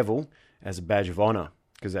the Devil, as a badge of honour,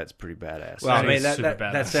 because that's pretty badass. Well, I That mean, is that super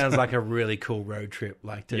badass. sounds like a really cool road trip,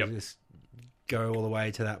 to Yep. just go all the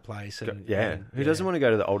way to that place. And, yeah. and- Who doesn't want to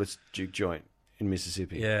go to the oldest juke joint in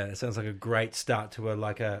Mississippi? Yeah, it sounds like a great start to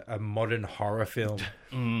a modern horror film.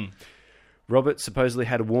 Robert supposedly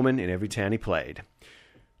had a woman in every town he played.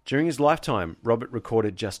 During his lifetime, Robert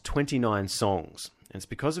recorded just 29 songs. And it's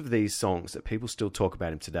because of these songs that people still talk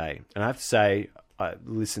about him today. And I have to say, I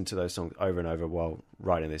listened to those songs over and over while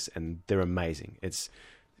writing this, and they're amazing. It's,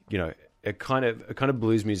 a kind of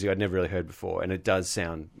blues music I'd never really heard before, and it does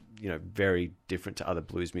sound, very different to other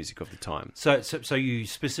blues music of the time. So you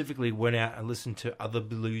specifically went out and listened to other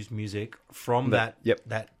blues music from that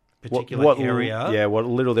particular area? Yeah, what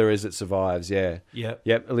little there is that survives, yeah.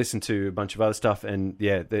 Yep. I listened to a bunch of other stuff, and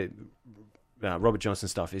the Robert Johnson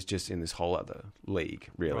stuff is just in this whole other league,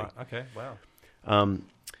 really. Right, okay, wow.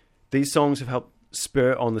 These songs have helped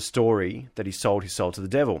spur on the story that he sold his soul to the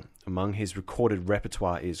devil. Among his recorded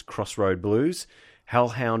repertoire is Crossroad Blues,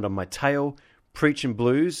 Hellhound on My Tail, Preachin'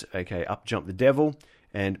 Blues, aka Up Jump the Devil,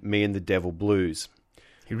 and Me and the Devil Blues.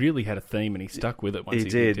 He really had a theme, and he stuck with it once He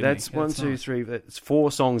did. That's he? 1, 2, 3. That's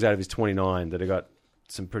 4 songs out of his 29 that have got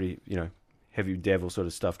some pretty, heavy devil sort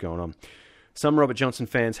of stuff going on. Some Robert Johnson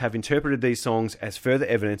fans have interpreted these songs as further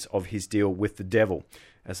evidence of his deal with the devil,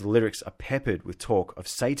 as the lyrics are peppered with talk of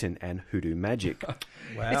Satan and hoodoo magic.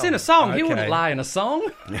 Wow. It's in a song. He Okay. wouldn't lie in a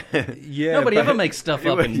song. Yeah, Nobody but ever makes stuff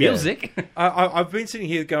up in Yeah. music. I've been sitting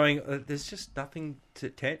here going, there's just nothing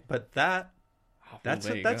to but that's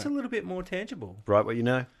there you a go. little bit more tangible. Right, what you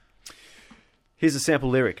know? Here's a sample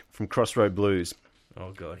lyric from Crossroad Blues.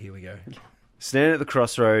 Oh God, here we go. Standing at the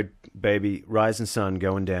crossroad, baby, rising sun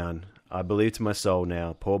going down. I believe to my soul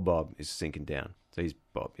now, poor Bob is sinking down. So he's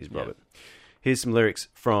Bob, he's Robert. Here's some lyrics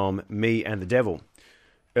from Me and the Devil.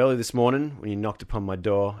 Early this morning, when you knocked upon my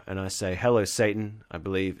door, and I say, hello, Satan, I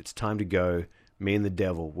believe it's time to go. Me and the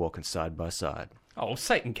devil walking side by side. Oh, well,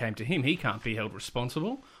 Satan came to him. He can't be held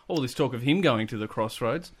responsible. All this talk of him going to the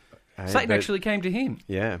crossroads. Satan but- actually came to him.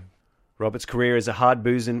 Yeah. Robert's career as a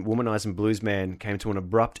hard-boozing, womanizing bluesman came to an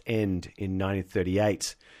abrupt end in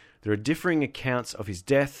 1938. There are differing accounts of his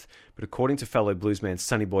death, but according to fellow bluesman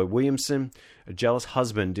Sonny Boy Williamson, a jealous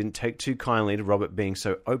husband didn't take too kindly to Robert being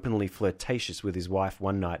so openly flirtatious with his wife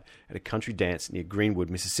one night at a country dance near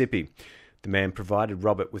Greenwood, Mississippi. The man provided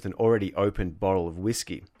Robert with an already opened bottle of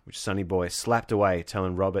whiskey, which Sonny Boy slapped away,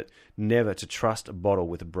 telling Robert never to trust a bottle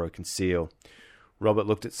with a broken seal. Robert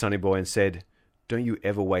looked at Sonny Boy and said, "Don't you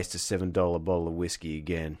ever waste a $7 bottle of whiskey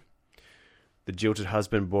again." The jilted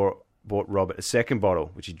husband bought Robert a second bottle,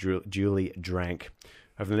 which he duly drank.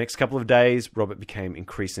 Over the next couple of days, Robert became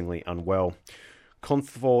increasingly unwell.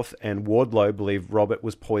 Conforth and Wardlow believe Robert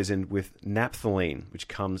was poisoned with naphthalene, which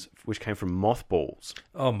came from mothballs.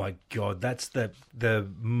 Oh my God, that's the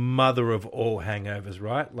mother of all hangovers,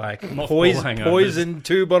 right? Like Mothball hangovers. poison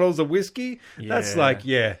 2 bottles of whiskey. That's Yeah. like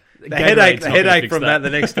The Gatorade's not gonna headache fix from that.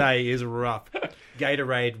 that the next day is rough.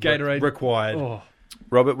 Gatorade required. Oh,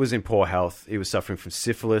 Robert was in poor health. He was suffering from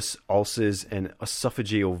syphilis, ulcers, and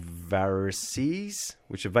esophageal varices,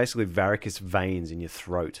 which are basically varicose veins in your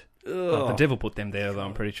throat. the devil put them there, though,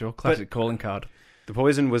 I'm pretty sure. Classic calling card. The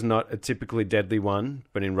poison was not a typically deadly one,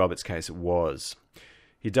 but in Robert's case it was.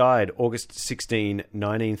 He died August 16,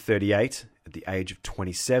 1938, at the age of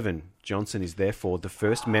 27. Johnson is therefore the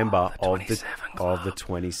first member of the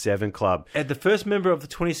 27 Club. And the first member of the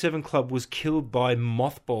 27 Club was killed by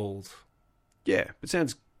mothballs. Yeah,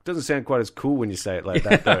 it doesn't sound quite as cool when you say it like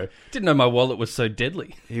that, though. Didn't know my wallet was so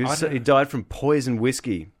deadly. He died from poisoned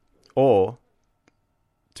whiskey, or,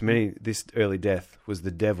 to many, this early death was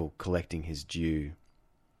the devil collecting his due.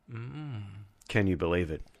 Can you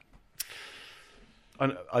believe it?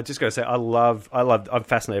 I just got to say, I'm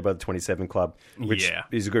fascinated by the 27 Club, which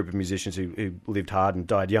is a group of musicians who lived hard and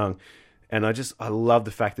died young. And I love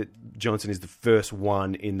the fact that Johnson is the first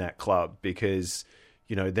one in that club, because,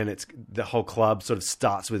 then it's the whole club sort of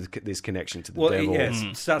starts with this connection to the devil. Yeah,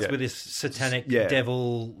 it starts with this satanic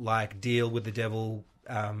devil, deal with the devil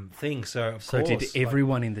thing. So, of course. Did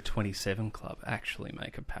everyone in the 27 Club actually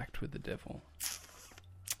make a pact with the devil?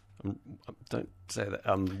 Don't say that.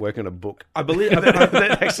 I'm working on a book. I believe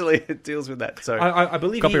that actually deals with that. So I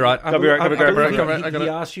believe Copyright. He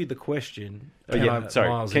asked you the question. sorry.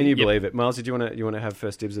 Miles, Can you believe it, Miles? Did you want to have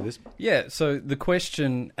first dibs of this? Yeah, so the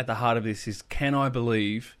question at the heart of this is, can I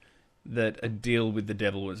believe that a deal with the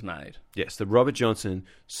devil was made? Yes, that Robert Johnson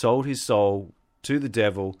sold his soul to the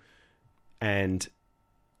devil, and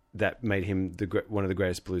that made him one of the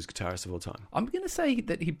greatest blues guitarists of all time. I'm going to say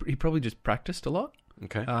that he probably just practiced a lot.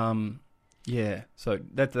 Okay. Yeah, so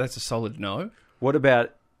that's a solid no. What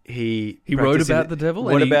about he wrote about the devil?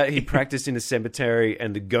 What about he practiced in a cemetery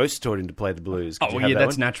and the ghost taught him to play the blues? Oh, yeah,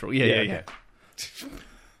 that's natural. Yeah.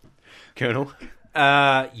 Colonel?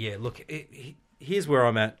 Look, here's where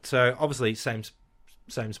I'm at. So, obviously, same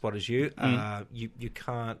spot as you. You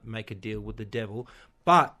can't make a deal with the devil.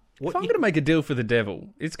 But if I'm going to make a deal for the devil,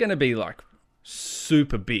 it's going to be like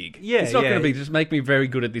super big. Yeah, it's not going to be just make me very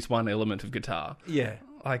good at this one element of guitar. Yeah.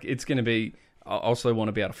 Like, it's going to be, I also want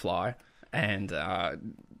to be able to fly and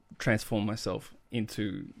transform myself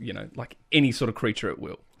into, like any sort of creature at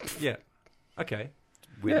will. Yeah. Okay.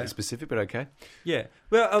 Weirdly specific, but okay. Yeah.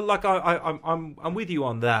 Well, like I'm with you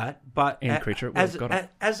on that, but In Creature, well, got it.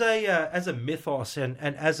 as a mythos and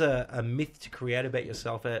as a myth to create about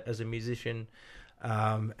yourself as a musician,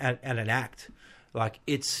 and an act, like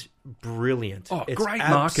it's brilliant. Oh, It's great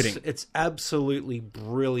marketing. It's absolutely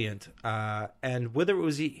brilliant. And whether it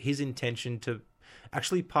was his intention to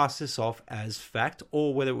actually pass this off as fact,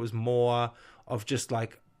 or whether it was more of just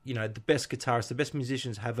like, you know, the best guitarists, the best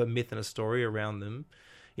musicians have a myth and a story around them.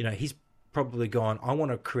 You know, he's probably gone, I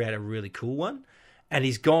want to create a really cool one. And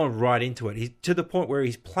he's gone right into it. He's to the point where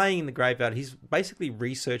he's playing in the graveyard. He's basically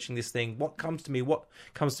researching this thing. What comes to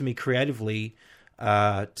me creatively,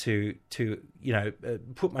 to you know,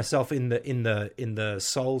 put myself in the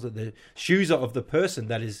souls of the shoes of the person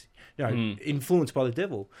that is, you know, influenced by the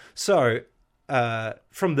devil. So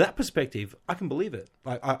from that perspective, I can believe it.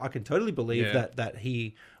 I can totally believe that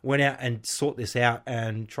he went out and sought this out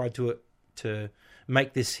and tried to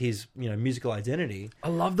make this his, you know, musical identity. I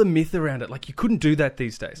love the myth around it. Like, you couldn't do that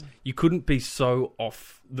these days. You couldn't be so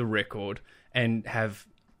off the record and have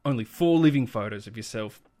only 4 living photos of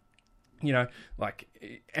yourself, you know, like,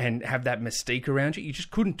 and have that mystique around you. You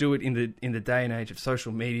just couldn't do it in the day and age of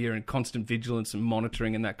social media and constant vigilance and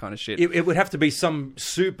monitoring and that kind of shit. It would have to be some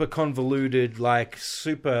super convoluted, like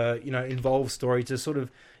super, you know, involved story to sort of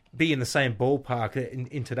be in the same ballpark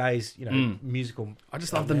in today's, you know, musical. I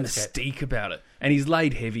just love the mystique about it. And he's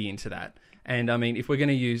laid heavy into that. And I mean, if we're going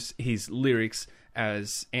to use his lyrics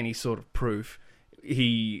as any sort of proof,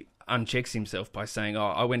 he unchecks himself by saying, "Oh,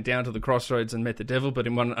 I went down to the crossroads and met the devil, but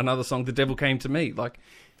in another song, the devil came to me." Like,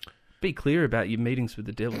 be clear about your meetings with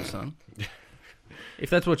the devil, son. If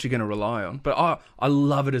that's what you're going to rely on. But I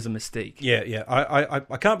love it as a mystique. Yeah.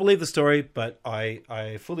 I can't believe the story, but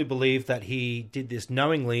I fully believe that he did this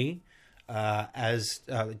knowingly,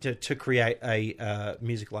 to create a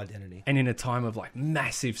musical identity. And in a time of like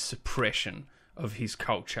massive suppression of his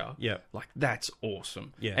culture. Yeah. Like, that's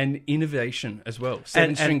awesome. Yeah. And innovation as well.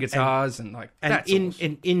 7-string guitars and like, that's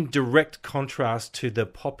awesome. in direct contrast to the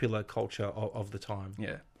popular culture of the time.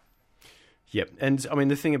 Yeah. Yep. And I mean,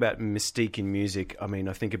 the thing about mystique in music, I mean,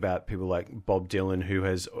 I think about people like Bob Dylan, who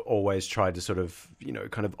has always tried to sort of, you know,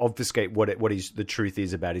 kind of obfuscate what the truth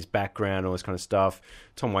is about his background, all this kind of stuff.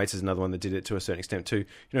 Tom Waits is another one that did it to a certain extent too.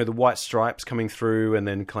 You know, the White Stripes coming through and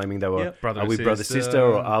then claiming they were, brother are we sister, brother-sister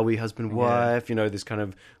or are we husband-wife? You know, this kind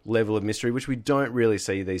of level of mystery, which we don't really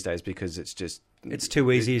see these days because it's just... It's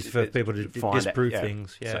too easy for people to disprove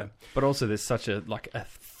things. Yeah. So, But also there's such a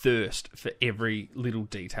thirst for every little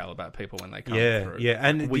detail about people when they come through. Yeah,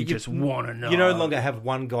 and we just want to know. You no longer have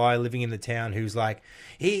one guy living in the town who's like,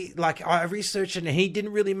 I researched and he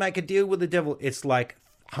didn't really make a deal with the devil. It's like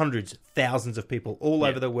hundreds, thousands of people all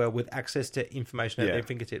over the world with access to information at their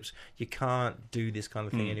fingertips. You can't do this kind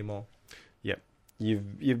of thing anymore. Yep.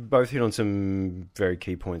 You've both hit on some very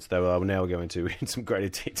key points, though I will now go into in some greater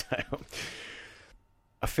detail.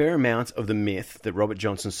 A fair amount of the myth that Robert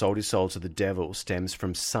Johnson sold his soul to the devil stems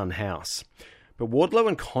from Son House. But Wardlow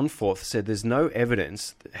and Conforth said there's no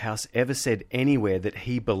evidence that House ever said anywhere that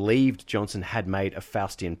he believed Johnson had made a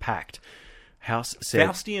Faustian pact. House said...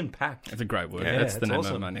 Faustian pact? That's a great word. Yeah, that's the name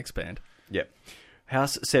awesome. of my next band. Yep.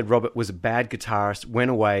 House said Robert was a bad guitarist,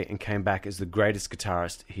 went away and came back as the greatest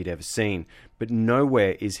guitarist he'd ever seen. But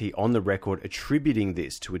nowhere is he on the record attributing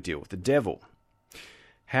this to a deal with the devil.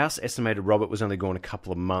 House estimated Robert was only gone a couple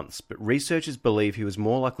of months, but researchers believe he was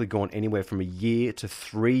more likely gone anywhere from a year to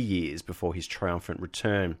 3 years before his triumphant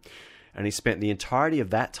return. And he spent the entirety of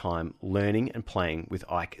that time learning and playing with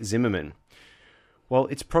Ike Zimmerman. Well,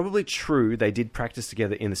 it's probably true they did practice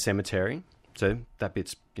together in the cemetery, so that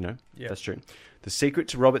bit's, that's true. The secret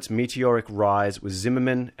to Robert's meteoric rise was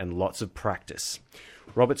Zimmerman and lots of practice.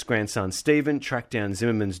 Robert's grandson, Stephen, tracked down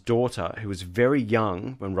Zimmerman's daughter, who was very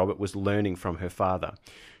young when Robert was learning from her father.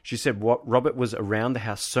 She said Robert was around the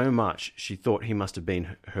house so much she thought he must have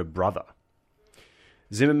been her brother.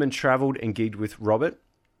 Zimmerman travelled and gigged with Robert,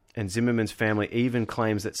 and Zimmerman's family even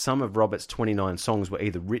claims that some of Robert's 29 songs were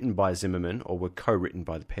either written by Zimmerman or were co-written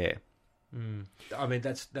by the pair. I mean,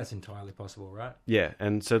 that's entirely possible, right? Yeah,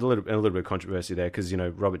 and so a little bit of controversy there because,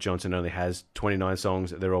 Robert Johnson only has 29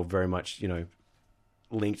 songs. They're all very much,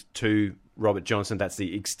 linked to Robert Johnson. That's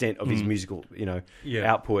the extent of his musical,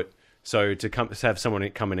 output. So to have someone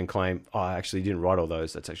come in and claim, I actually didn't write all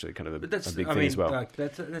those, that's actually kind of a big thing as well. Like,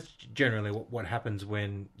 that's generally what happens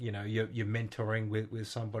when, you're mentoring with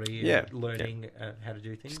somebody learning how to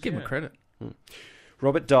do things. Just give him credit.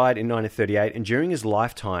 Robert died in 1938, and during his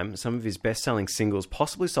lifetime, some of his best-selling singles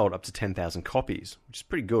possibly sold up to 10,000 copies, which is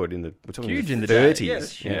pretty good. We're talking huge in the in the day. 30s. Yeah,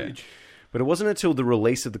 it's huge. But it wasn't until the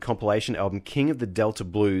release of the compilation album King of the Delta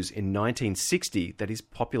Blues in 1960 that his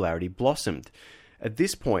popularity blossomed. At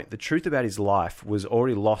this point, the truth about his life was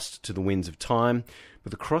already lost to the winds of time,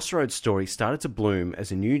 but the Crossroads story started to bloom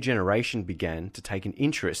as a new generation began to take an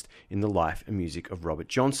interest in the life and music of Robert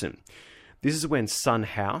Johnson. This is when Son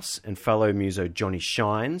House and fellow muso Johnny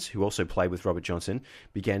Shines, who also played with Robert Johnson,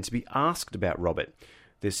 began to be asked about Robert.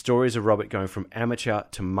 Their stories of Robert going from amateur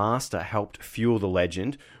to master helped fuel the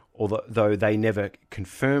legend, although they never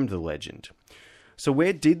confirmed the legend. So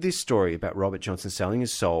where did this story about Robert Johnson selling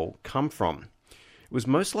his soul come from? It was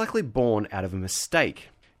most likely born out of a mistake.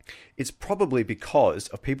 It's probably because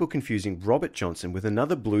of people confusing Robert Johnson with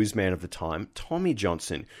another bluesman of the time, Tommy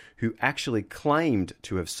Johnson, who actually claimed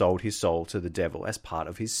to have sold his soul to the devil as part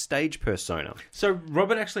of his stage persona. So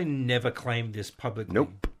Robert actually never claimed this publicly?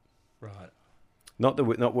 Nope. Right. Not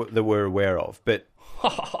that we're aware of, but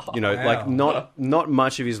Wow. like not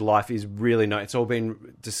much of his life is really known. It's all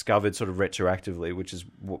been discovered sort of retroactively, which is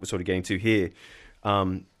what we're sort of getting to here.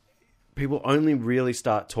 People only really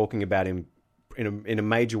start talking about him in a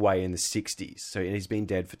major way in the 60s. So he's been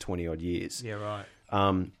dead for 20 odd years. Yeah,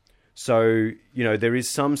 right. So, there is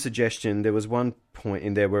some suggestion. There was one point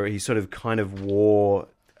in there where he sort of kind of wore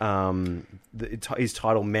his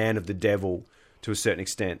title Man of the Devil to a certain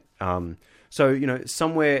extent. So,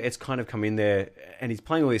 somewhere it's kind of come in there, and he's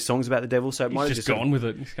playing all these songs about the devil, so it might have He's just just gone with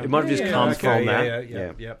it. It might have just come from that.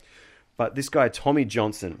 Yeah. But this guy, Tommy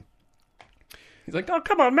Johnson, He's like, oh,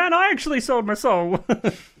 come on, man, I actually sold my soul.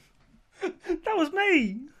 That was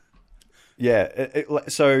me. yeah.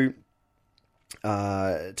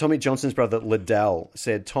 Tommy Johnson's brother, Liddell,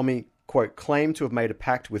 said Tommy, quote, claimed to have made a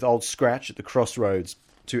pact with Old Scratch at the Crossroads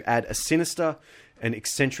to add a sinister and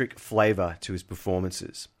eccentric flavour to his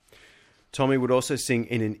performances. Tommy would also sing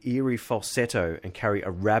in an eerie falsetto and carry a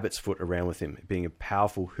rabbit's foot around with him, being a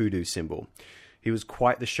powerful hoodoo symbol. He was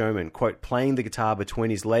quite the showman, quote, playing the guitar between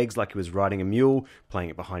his legs like he was riding a mule, playing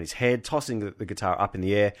it behind his head, tossing the guitar up in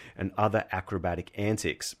the air, and other acrobatic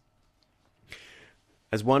antics.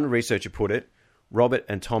 As one researcher put it, Robert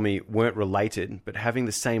and Tommy weren't related, but having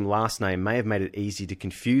the same last name may have made it easy to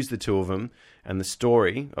confuse the two of them, and the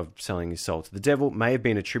story of selling his soul to the devil may have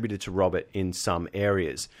been attributed to Robert in some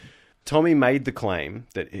areas. Tommy made the claim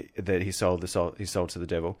that he sold his soul to the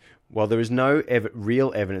devil, while there is no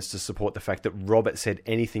real evidence to support the fact that Robert said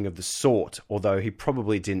anything of the sort, although he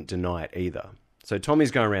probably didn't deny it either. So Tommy's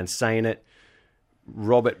going around saying it.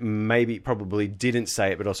 Robert probably didn't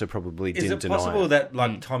say it, but also probably didn't deny it. Is it possible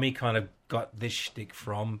that Tommy kind of got this shtick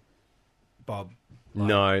from Bob?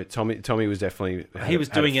 No, Tommy was definitely he was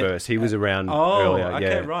doing it first. He was around earlier. earlier. Okay,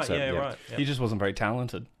 yeah, right, so, right. Yeah. He just wasn't very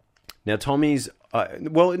talented. Now, Tommy's...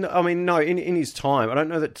 in his time, I don't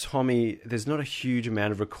know that Tommy... There's not a huge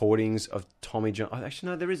amount of recordings of Tommy John...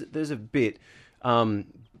 Actually, no, there's a bit.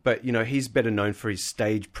 But, he's better known for his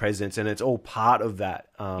stage presence, and it's all part of that.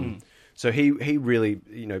 So he really,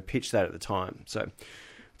 pitched that at the time. So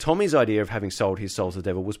Tommy's idea of having sold his soul to the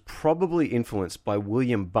devil was probably influenced by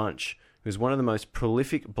William Bunch, who's one of the most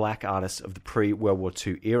prolific black artists of the pre-World War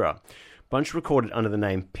II era. Bunch recorded under the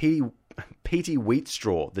name Petey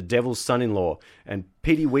Wheatstraw, the devil's son-in-law, and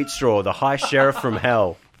Petey Wheatstraw, the high sheriff from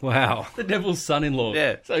hell. Wow. The devil's son-in-law.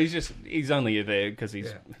 Yeah. So he's only there because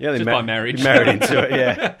he's Yeah, just by marriage. He married into it,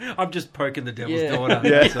 yeah. I'm just poking the devil's Yeah. daughter.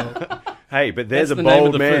 Yeah. That's all. Hey, but there's That's a the name of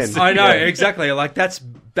bold the man. first- I know, Yeah. exactly. Like, that's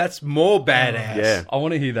more badass. Yeah. I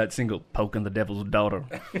want to hear that single, Poking the Devil's Daughter.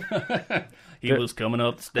 He was coming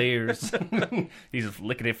up the stairs. He's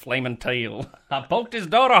lickety flaming tail. I poked his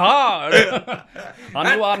daughter hard.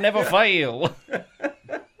 I knew I'd never fail.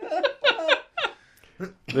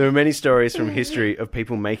 There are many stories from history of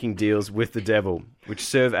people making deals with the devil, which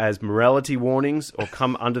serve as morality warnings or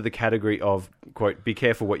come under the category of, quote, be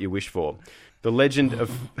careful what you wish for. The legend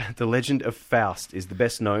of Faust is the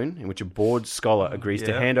best known, in which a bored scholar agrees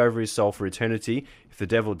to hand over his soul for eternity if the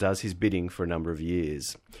devil does his bidding for a number of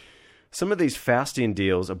years. Some of these Faustian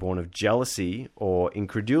deals are born of jealousy or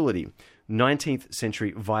incredulity. 19th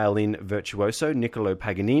century violin virtuoso Niccolo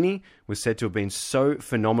Paganini was said to have been so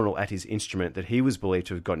phenomenal at his instrument that he was believed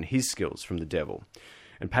to have gotten his skills from the devil.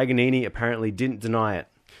 And Paganini apparently didn't deny it.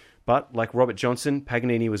 But, like Robert Johnson,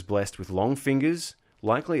 Paganini was blessed with long fingers,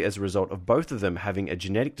 likely as a result of both of them having a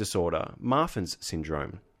genetic disorder, Marfan's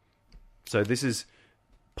syndrome. So this is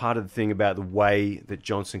part of the thing about the way that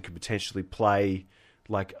Johnson could potentially play,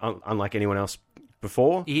 like unlike anyone else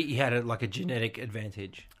before. He had a genetic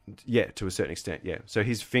advantage. Yeah, to a certain extent, yeah. So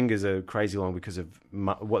his fingers are crazy long because of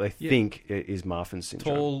what they think is Marfan's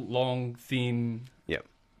syndrome. Tall, long, thin. Yeah.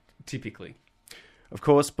 Typically. Of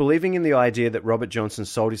course, believing in the idea that Robert Johnson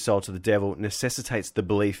sold his soul to the devil necessitates the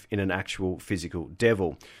belief in an actual physical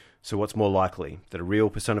devil. So what's more likely, that a real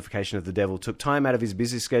personification of the devil took time out of his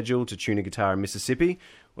busy schedule to tune a guitar in Mississippi,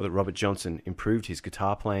 or that Robert Johnson improved his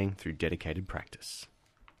guitar playing through dedicated practice?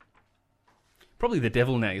 Probably the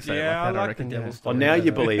devil now, you say it Yeah, like that, I I like the reckon. devil yeah. story. Oh, now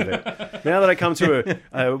you believe it. Now that I come to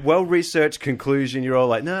a well-researched conclusion, you're all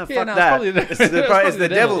like, no, Yeah, fuck no, it's that. probably the- It's the, it's the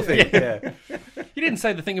devil thing. Yeah. Yeah. You didn't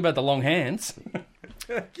say the thing about the long hands.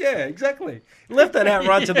 Yeah, exactly. Left that out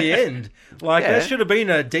right to the end. Like, Yeah. that should have been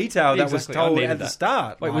a detail that Exactly, was I told needed at the that.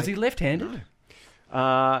 start. Wait, was he left-handed?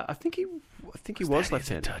 I think he was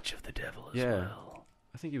left-handed. touch of the devil as Yeah. well.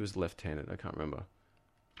 I think he was left-handed. I can't remember.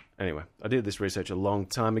 Anyway, I did this research a long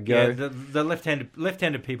time ago. Yeah, the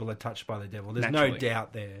left-handed people are touched by the devil. There's Naturally. no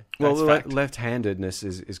doubt there. Well, That's fact. left-handedness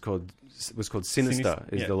was called sinister. Sinister,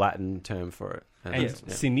 Is yeah. the Latin term for it. And yeah.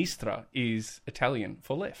 sinistra is Italian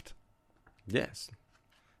for left. Yes.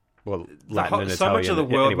 Well, The Latin and so Italian. much of the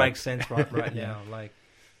world anyway. makes sense right now. Like,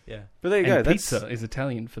 yeah. But there you And go. pizza is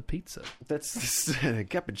Italian for pizza. That's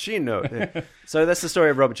cappuccino. Yeah. So that's the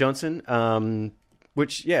story of Robert Johnson.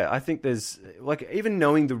 Which, yeah, I think there's like even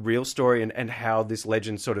knowing the real story and how this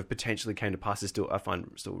legend sort of potentially came to pass is I find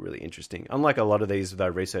still really interesting. Unlike a lot of these that I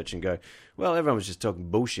research and go, well, everyone was just talking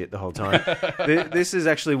bullshit the whole time. This is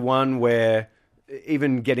actually one where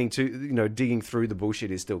even getting to digging through the bullshit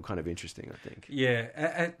is still kind of interesting, I think.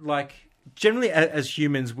 Yeah, like generally as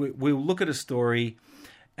humans, we'll look at a story,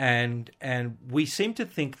 and we seem to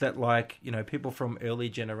think that people from early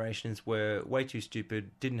generations were way too stupid,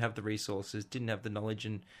 didn't have the resources, didn't have the knowledge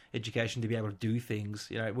and education to be able to do things.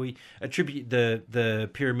 We attribute the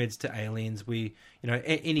pyramids to aliens. We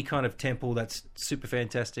any kind of temple that's super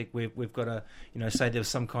fantastic, we've got to say there's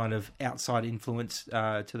some kind of outside influence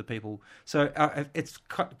to the people. So it's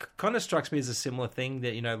kind of strikes me as a similar thing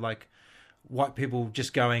that white people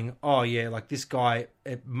just going, oh yeah, like this guy,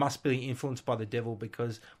 it must be influenced by the devil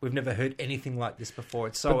because we've never heard anything like this before.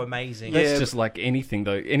 It's so amazing. That's just like anything,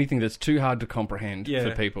 though. Anything that's too hard to comprehend Yeah.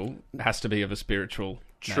 for people has to be of a spiritual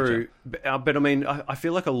True, nature. but I mean, I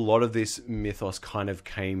feel like a lot of this mythos kind of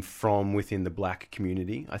came from within the black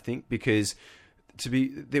community. I think because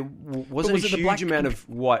there wasn't was a it the huge black amount of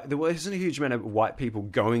white people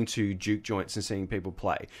going to juke joints and seeing people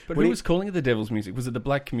play. But When who it- was calling it the devil's music? Was it the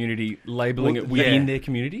black community labeling Well, it within yeah. their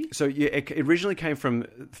community? So yeah, it originally came from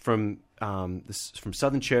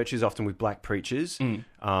southern churches, often with black preachers,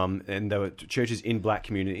 and there were churches in black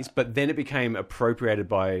communities. But then it became appropriated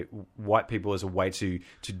by white people as a way to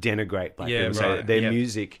denigrate black Yeah, people. So right. their Yep.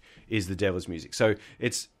 music is the devil's music. So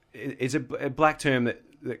it's a black term that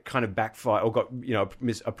kind of backfired or got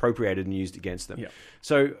misappropriated and used against them. Yeah.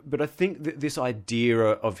 So, but I think that this idea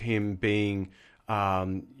of him being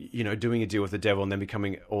doing a deal with the devil and then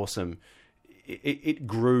becoming awesome, it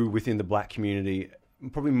grew within the black community,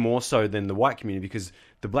 probably more so than the white community, because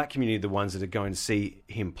the black community are the ones that are going to see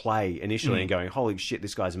him play initially and going, holy shit,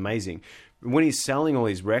 this guy's amazing. When he's selling all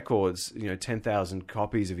these records, 10,000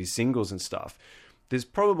 copies of his singles and stuff, there's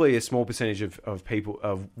probably a small percentage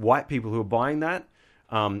of white people who are buying that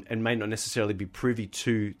and may not necessarily be privy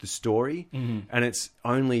to the story. And it's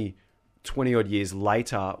only 20 odd years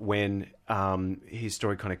later when his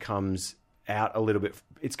story kind of comes out a little bit.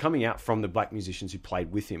 It's coming out from the black musicians who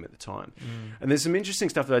played with him at the time. And there's some interesting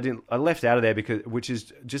stuff that I left out of there which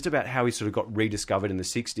is just about how he sort of got rediscovered in the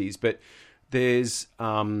 60s. But there's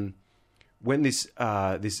when this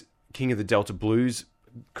King of the Delta Blues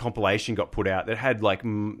compilation got put out that had like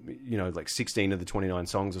 16 of the 29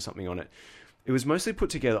 songs or something on it. It was mostly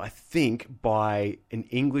put together, I think, by an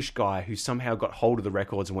English guy who somehow got hold of the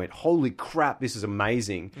records and went, holy crap, this is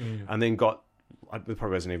amazing. And then there probably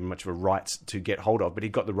wasn't even much of a rights to get hold of, but he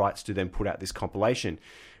got the rights to then put out this compilation.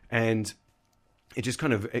 And it just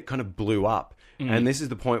kind of blew up. And this is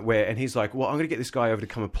the point where, and he's like, well, I'm going to get this guy over to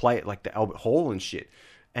come and play at like the Albert Hall and shit.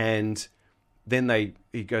 And then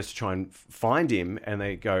he goes to try and find him, and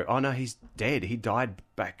they go, oh no, he's dead. He died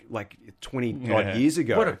back like 20 odd years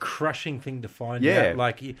ago. What a crushing thing to find Yeah. out.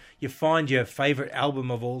 Like, you find your favourite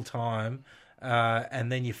album of all time,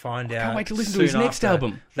 and then you find out... can't wait to listen to soon his next after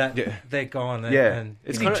album. That they're gone. Yeah. And,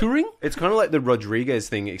 Is he touring? It's kind of like the Rodriguez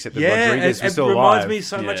thing, except that yeah, Rodriguez was it still reminds alive. me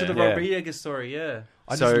so much of the Yeah. Rodriguez story, yeah.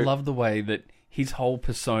 I So- just love the way that his whole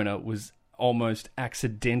persona was almost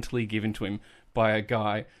accidentally given to him by a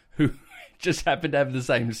guy who just happened to have the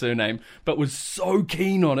same surname, but was so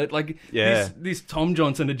keen on it. Like, Yeah. this Tom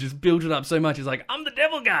Johnson had just built it up so much. He's like, I'm the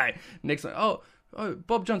devil guy. Next thing, oh,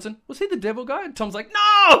 Bob Johnson, was he the devil guy? And Tom's like,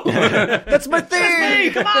 no! That's my thing! Hey,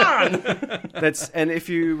 come on! And if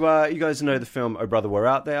you guys know the film Oh Brother, We're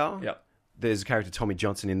Out There, Yep. there's a character, Tommy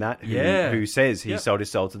Johnson, in that Yeah. who says he Yep. sold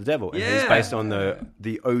his soul to the devil. And he's Yeah. based on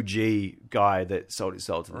the OG guy that sold his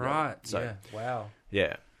soul to the devil. Right. So, Yeah. Wow.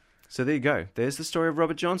 yeah. So there you go. There's the story of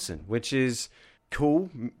Robert Johnson, which is cool,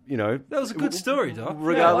 you know. That was a good story, Doc.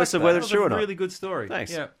 Regardless of whether it's true or That not. was a really good story.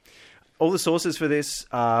 Thanks. Yeah. All the sources for this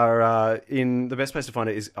are in the best place to find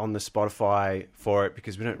it is on the Spotify for it,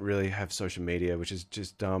 because we don't really have social media, which is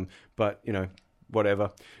just dumb. But you know,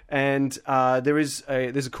 whatever. And there's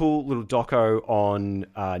a cool little doco on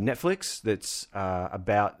Netflix that's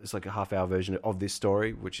it's like a half-hour version of this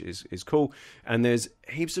story, which is cool. And there's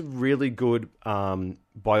heaps of really good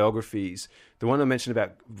biographies. The one I mentioned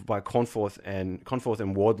about by Conforth and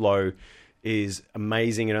Wardlow is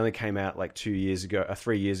amazing. It only came out like 3 years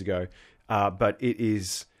ago. But it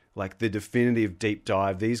is like the definitive deep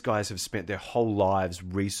dive. These guys have spent their whole lives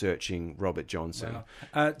researching Robert Johnson.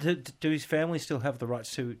 Wow. Do his family still have the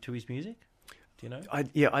rights to his music? Do you know? I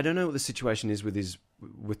don't know what the situation is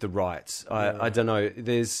with the rights. I don't know.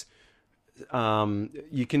 There's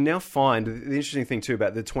you can now find the interesting thing too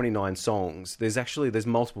about the 29 songs. There's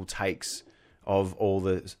multiple takes of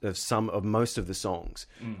most of the songs,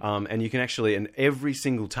 and you can actually, and every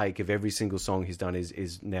single take of every single song he's done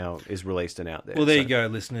is now released and out there. Well, there you go,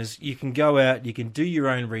 listeners. You can go out, you can do your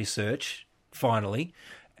own research, finally,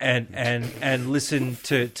 and listen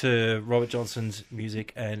to Robert Johnson's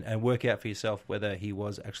music and work out for yourself whether he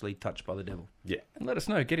was actually touched by the devil. Yeah. And let us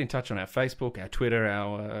know. Get in touch on our Facebook, our Twitter,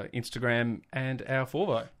 our Instagram, and our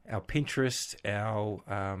Forvo. Our Pinterest, our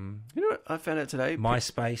You know what I found out today?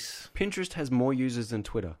 MySpace. Pinterest has more users than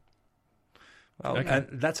Twitter. Well, Okay. and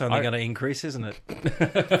that's only going to increase, isn't it?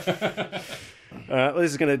 Well,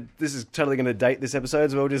 this is totally gonna date this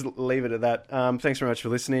episode, so we'll just leave it at that. Thanks very much for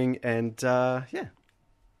listening, and yeah,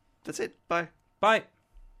 that's it. Bye. Bye.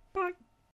 Bye.